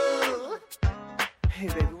 Yeah. Ooh. Hey,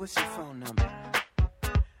 baby, what's your phone number?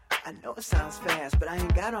 I know it sounds fast, but I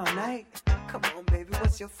ain't got all night. Come on, baby,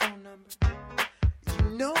 what's your phone number? You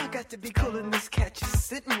know I got to be cooler than this cat you're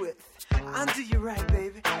sitting with. I'll do you right,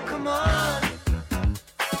 baby. Come on.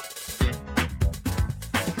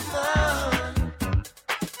 Come on.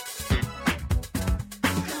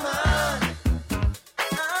 Come on.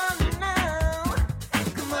 Oh, no.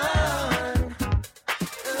 Come on.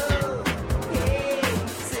 Oh, hey.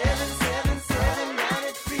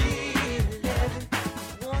 777-9311. I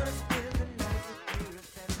wanna spend the night with you if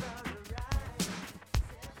that's alright.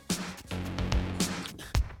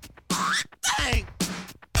 Dang!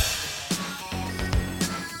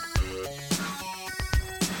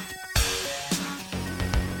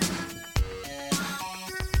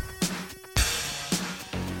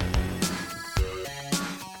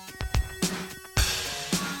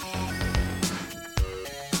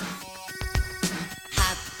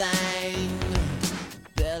 Hot thing,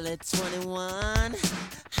 Belly 21.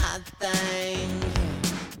 Hot thing,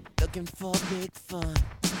 looking for big fun.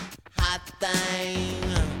 Hot thing,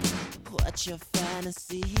 what's your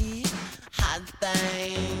fantasy? Hot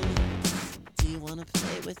thing, do you wanna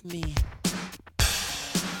play with me?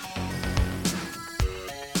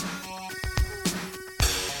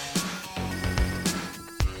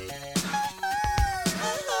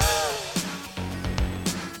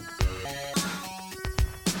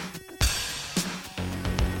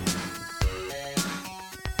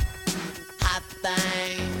 Hot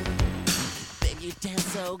thing, baby, you dance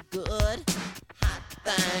so good. Hot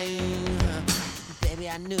thing, baby,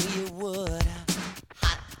 I knew you would.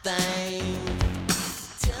 Hot thing,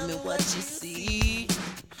 tell me what you see.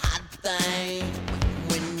 Hot thing,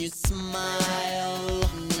 when you smile,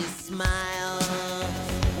 when you smile,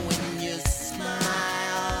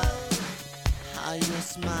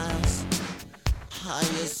 how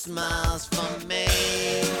you smiles for me.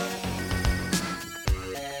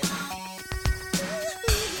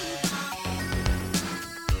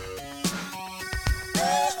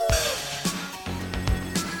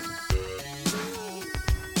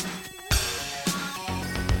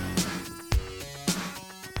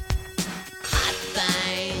 Hot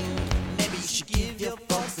thing, maybe you should give your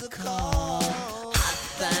folks a call. Hot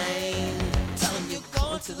thing, tell them you're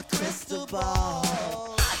going to the crystal ball.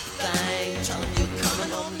 Hot thing, tell them you're coming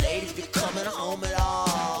home late if you're coming home at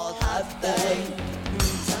all. Hot thing,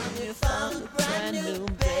 tell them you found a brand new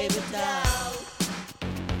baby doll.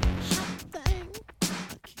 Hot thing,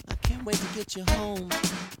 I can't wait to get you home.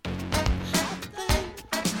 Hot thing,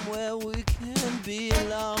 where we can be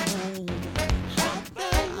alone. Hot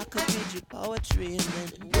thing, I could read you poetry and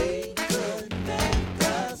then we could make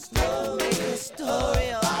a story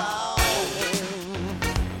of our own.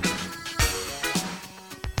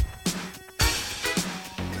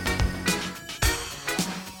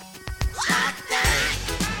 Hot thing.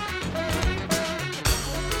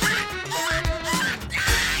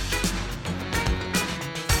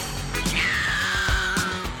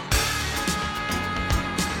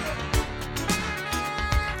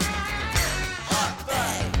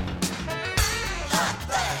 Hot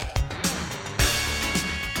thing.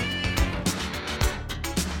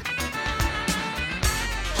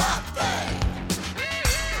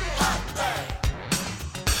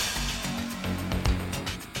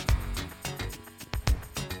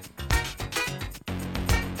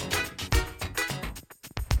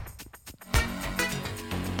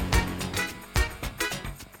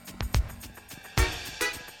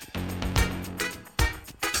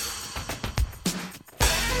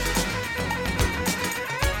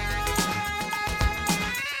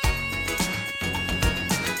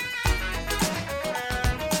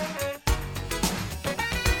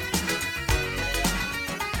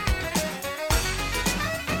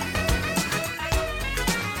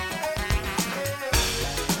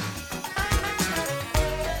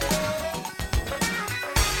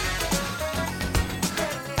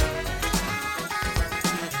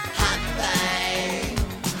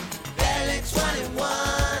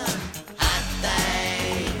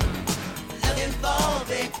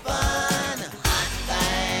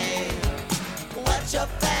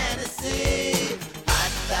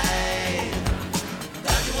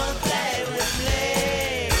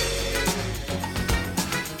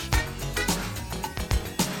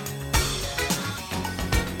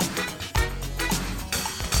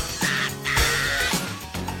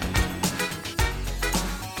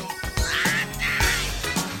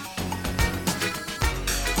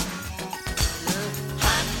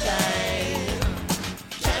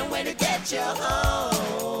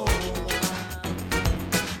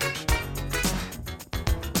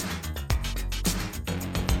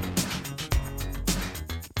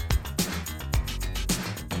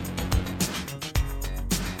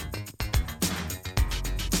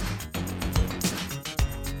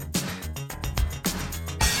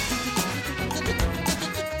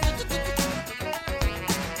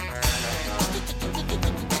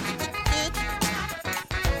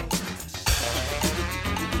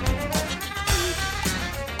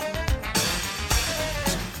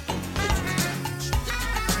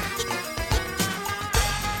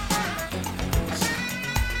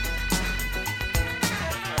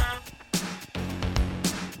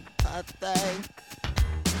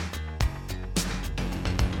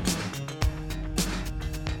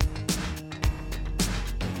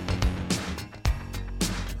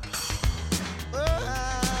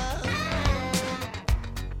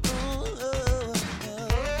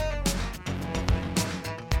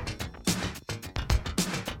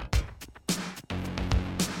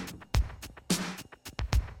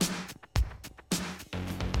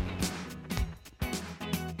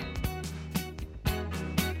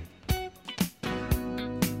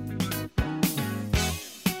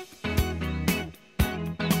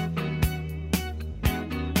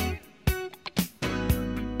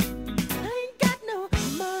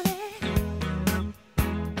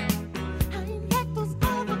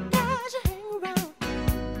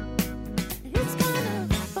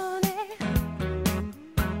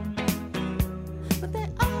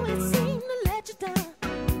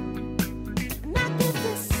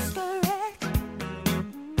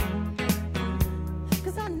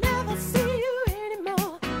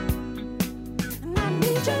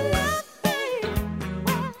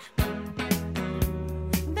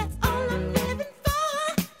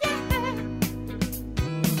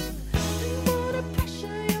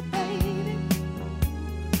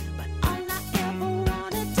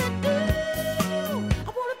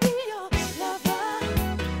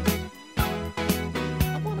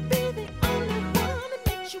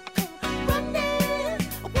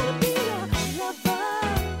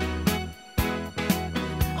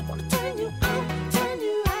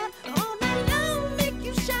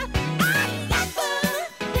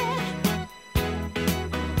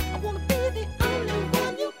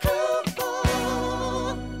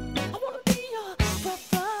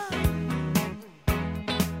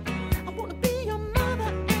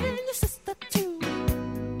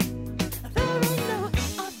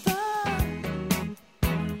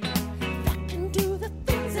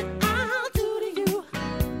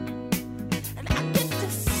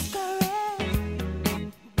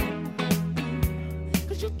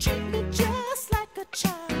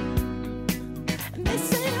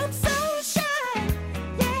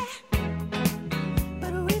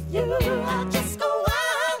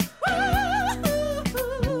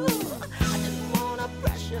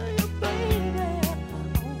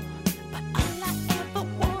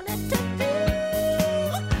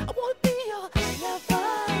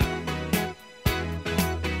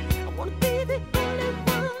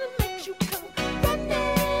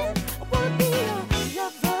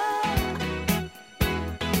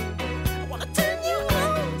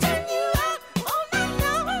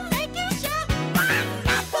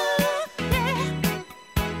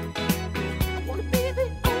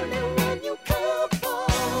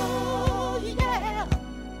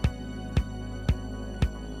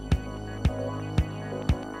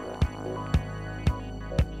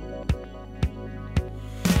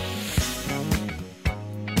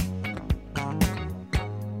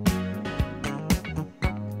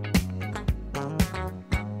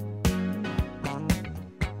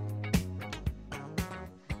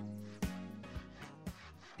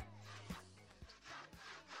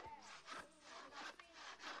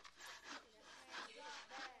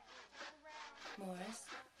 Morris,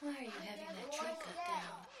 why are you having that tree cut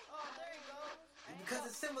down? Because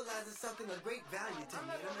it symbolizes something of great value to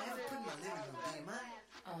me, and I'm gonna have it put in my living room. Do you mind?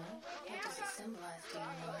 Oh, what does it symbolize to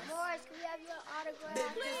you, Morris? Morris, can we have your autograph?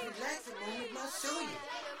 Baby, just relax a moment and I'll show you.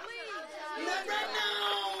 Please. Not right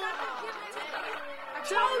now! I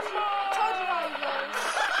told you how you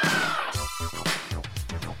goes.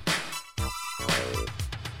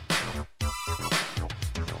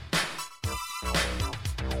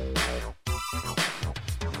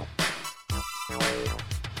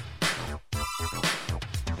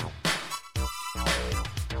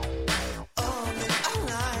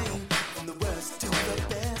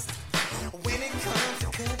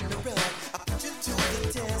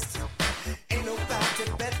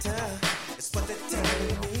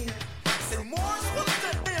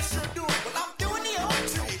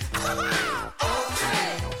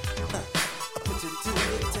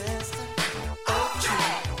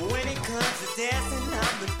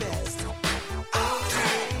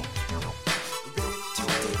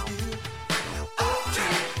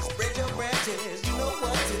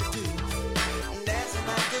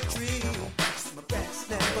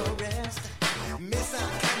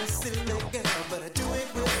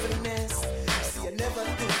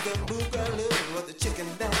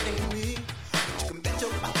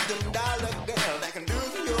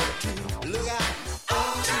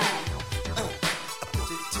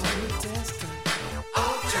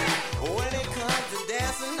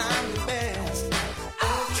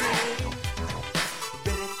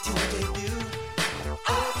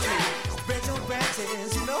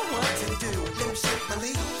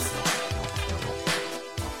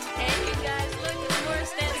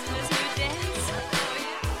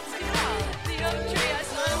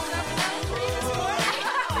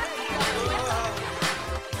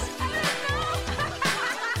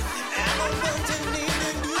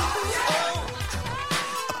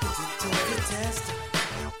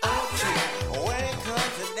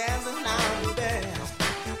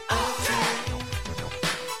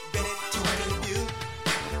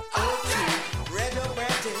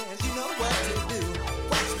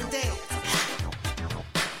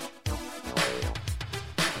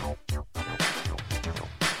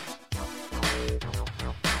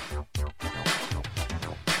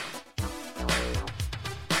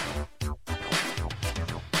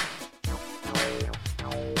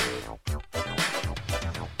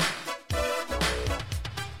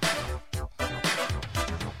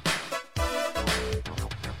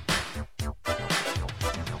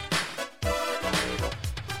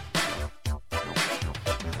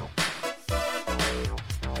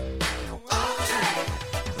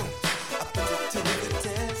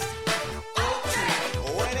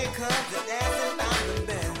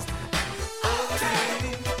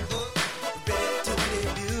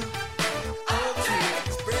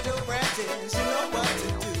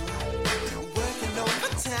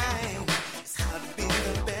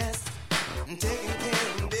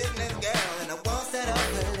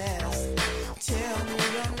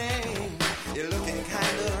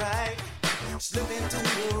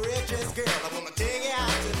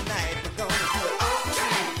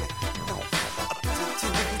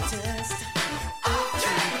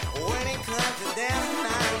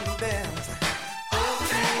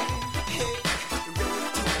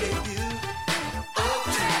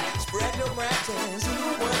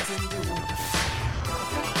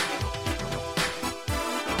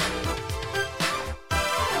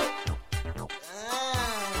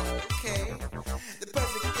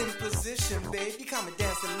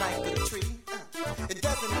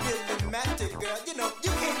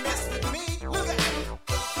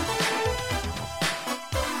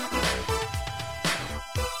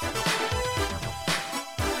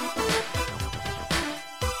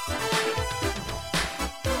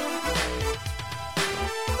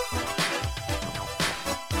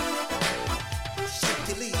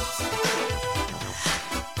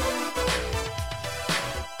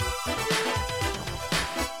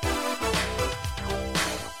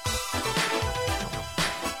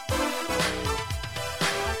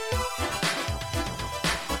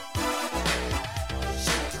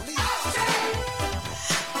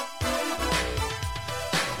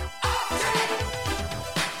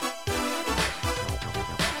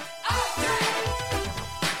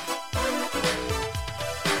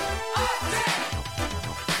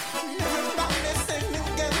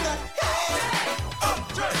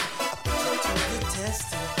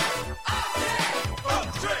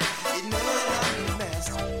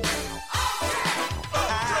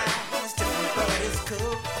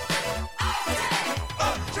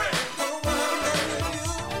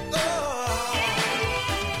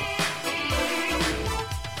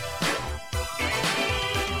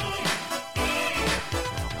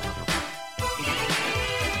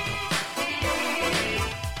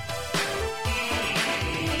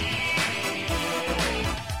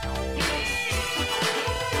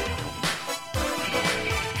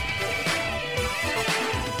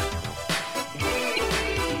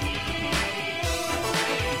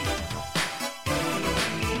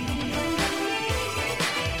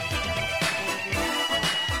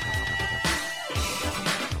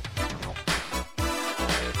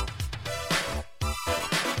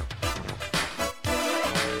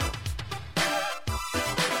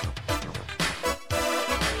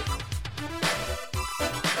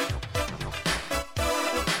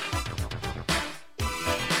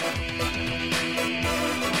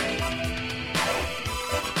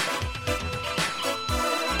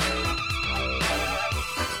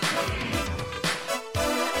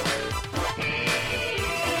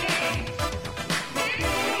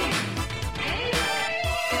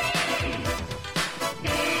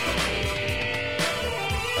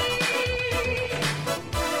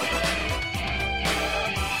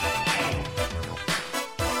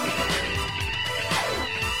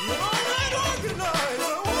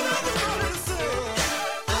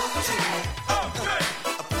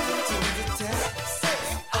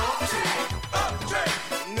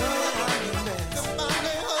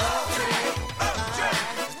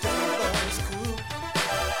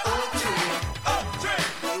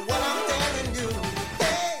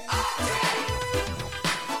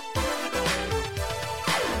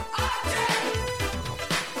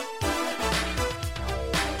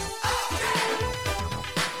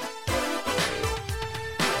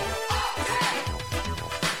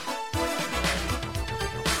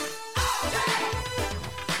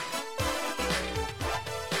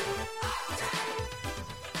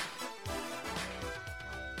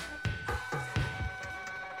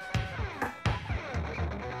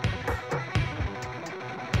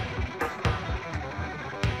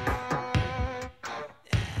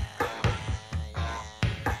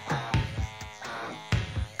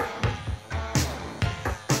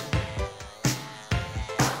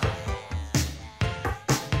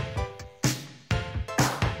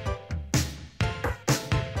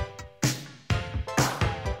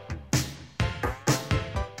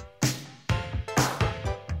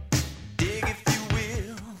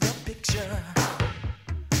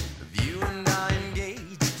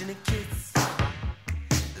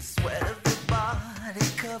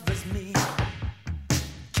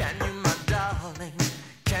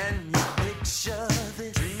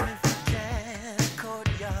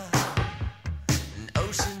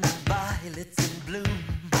 ocean of violets in bloom.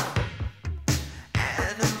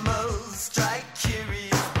 Animals strike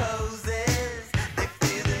curious poses. They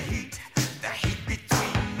feel the heat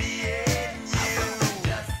between me and you.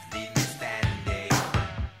 Just leave me standing,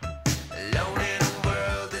 alone in a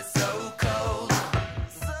world that's so cold.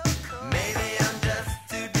 Maybe I'm just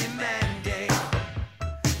too demanding.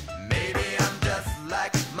 Maybe I'm just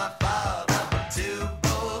like my father, too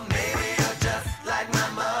bold. Maybe you're just like my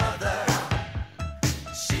mother.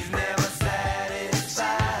 She's never satisfied.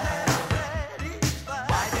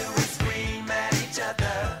 Why do we scream at each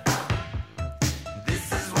other? This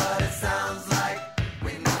is what it sounds like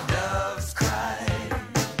when the doves cry.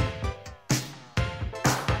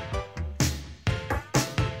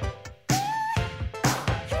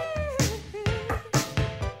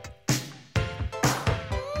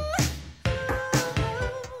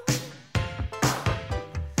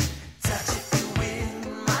 Touch it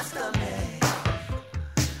in my stomach.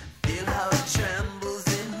 Feel how it trembles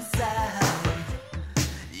inside.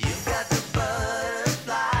 You've got the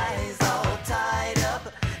butterflies all tied up.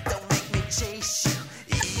 Don't make me chase you,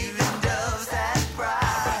 even doves have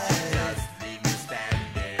pride. Just leave me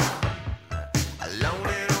standing, alone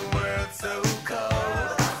in a world so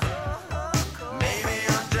cold. Maybe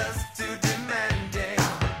I'm just too demanding.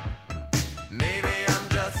 Maybe I'm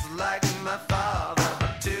just like my father,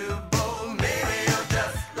 too bold. Maybe you're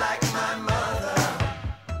just like my mother.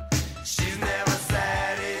 She's never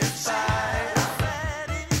satisfied.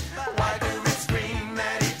 Why do we scream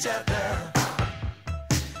at each other?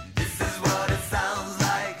 This is what it sounds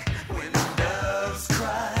like when the doves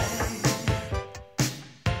cry.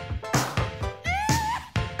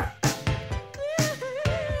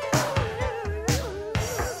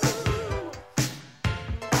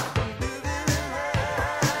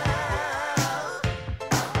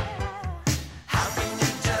 How can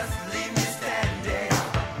you just leave me standing,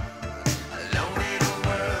 alone in a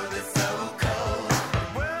world that's so cold?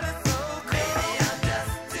 Maybe I'm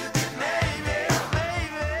just too demanding.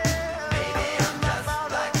 Maybe I'm just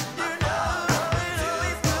like my father,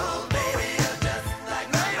 too bold. Maybe you're just like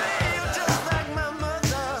my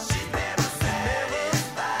mother. She's never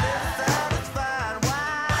satisfied.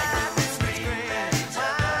 Why do we scream at each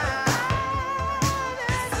other?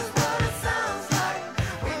 This is what it sounds like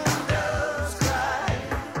when the doves cry.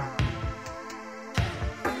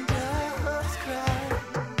 Doves cry.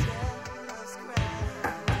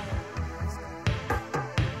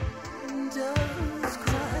 Doves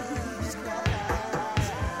cry.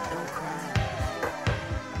 Don't cry.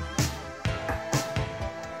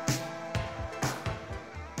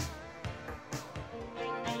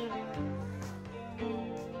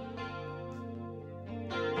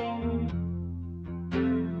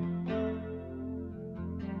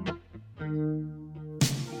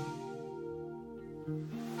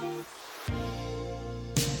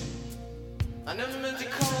 I never meant to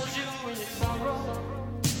cause you in your sorrow.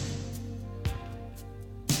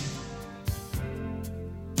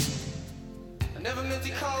 I never meant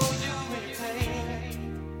to cause you in your pain.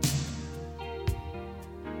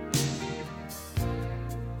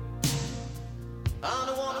 I'm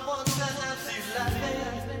the one who wants to have you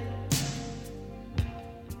laughing.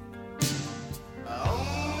 I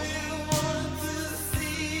only want to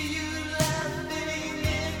see you laughing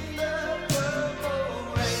in the purple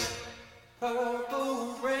rain. Purple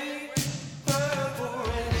rain, purple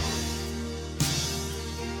rain.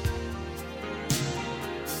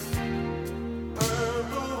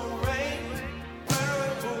 Purple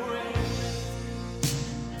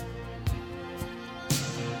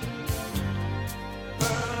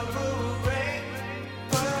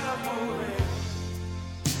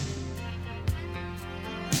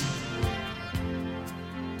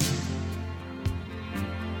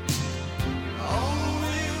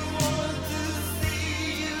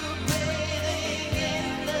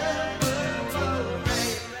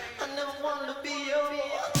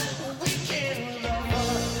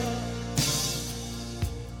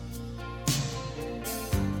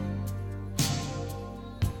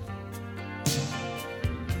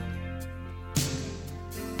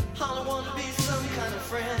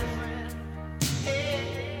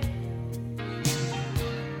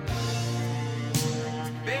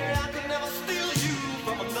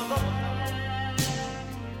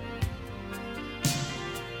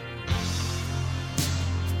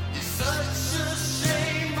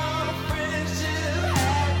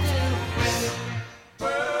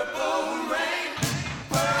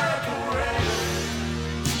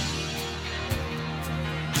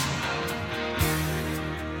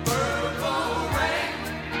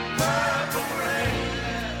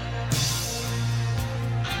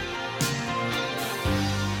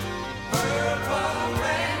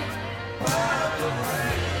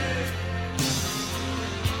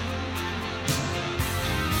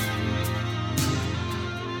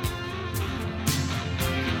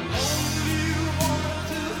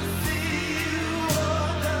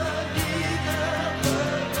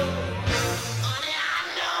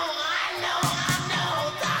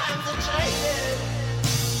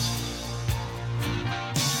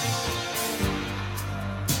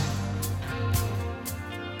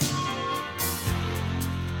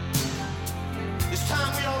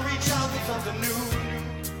something new.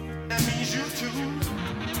 That means you too.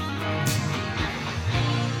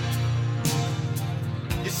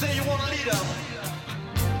 You say you want a leader,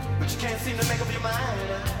 but you can't seem to make up your mind.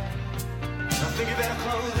 I think you better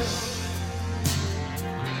close it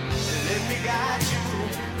and let me guide you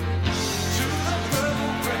to the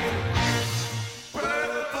purple rain.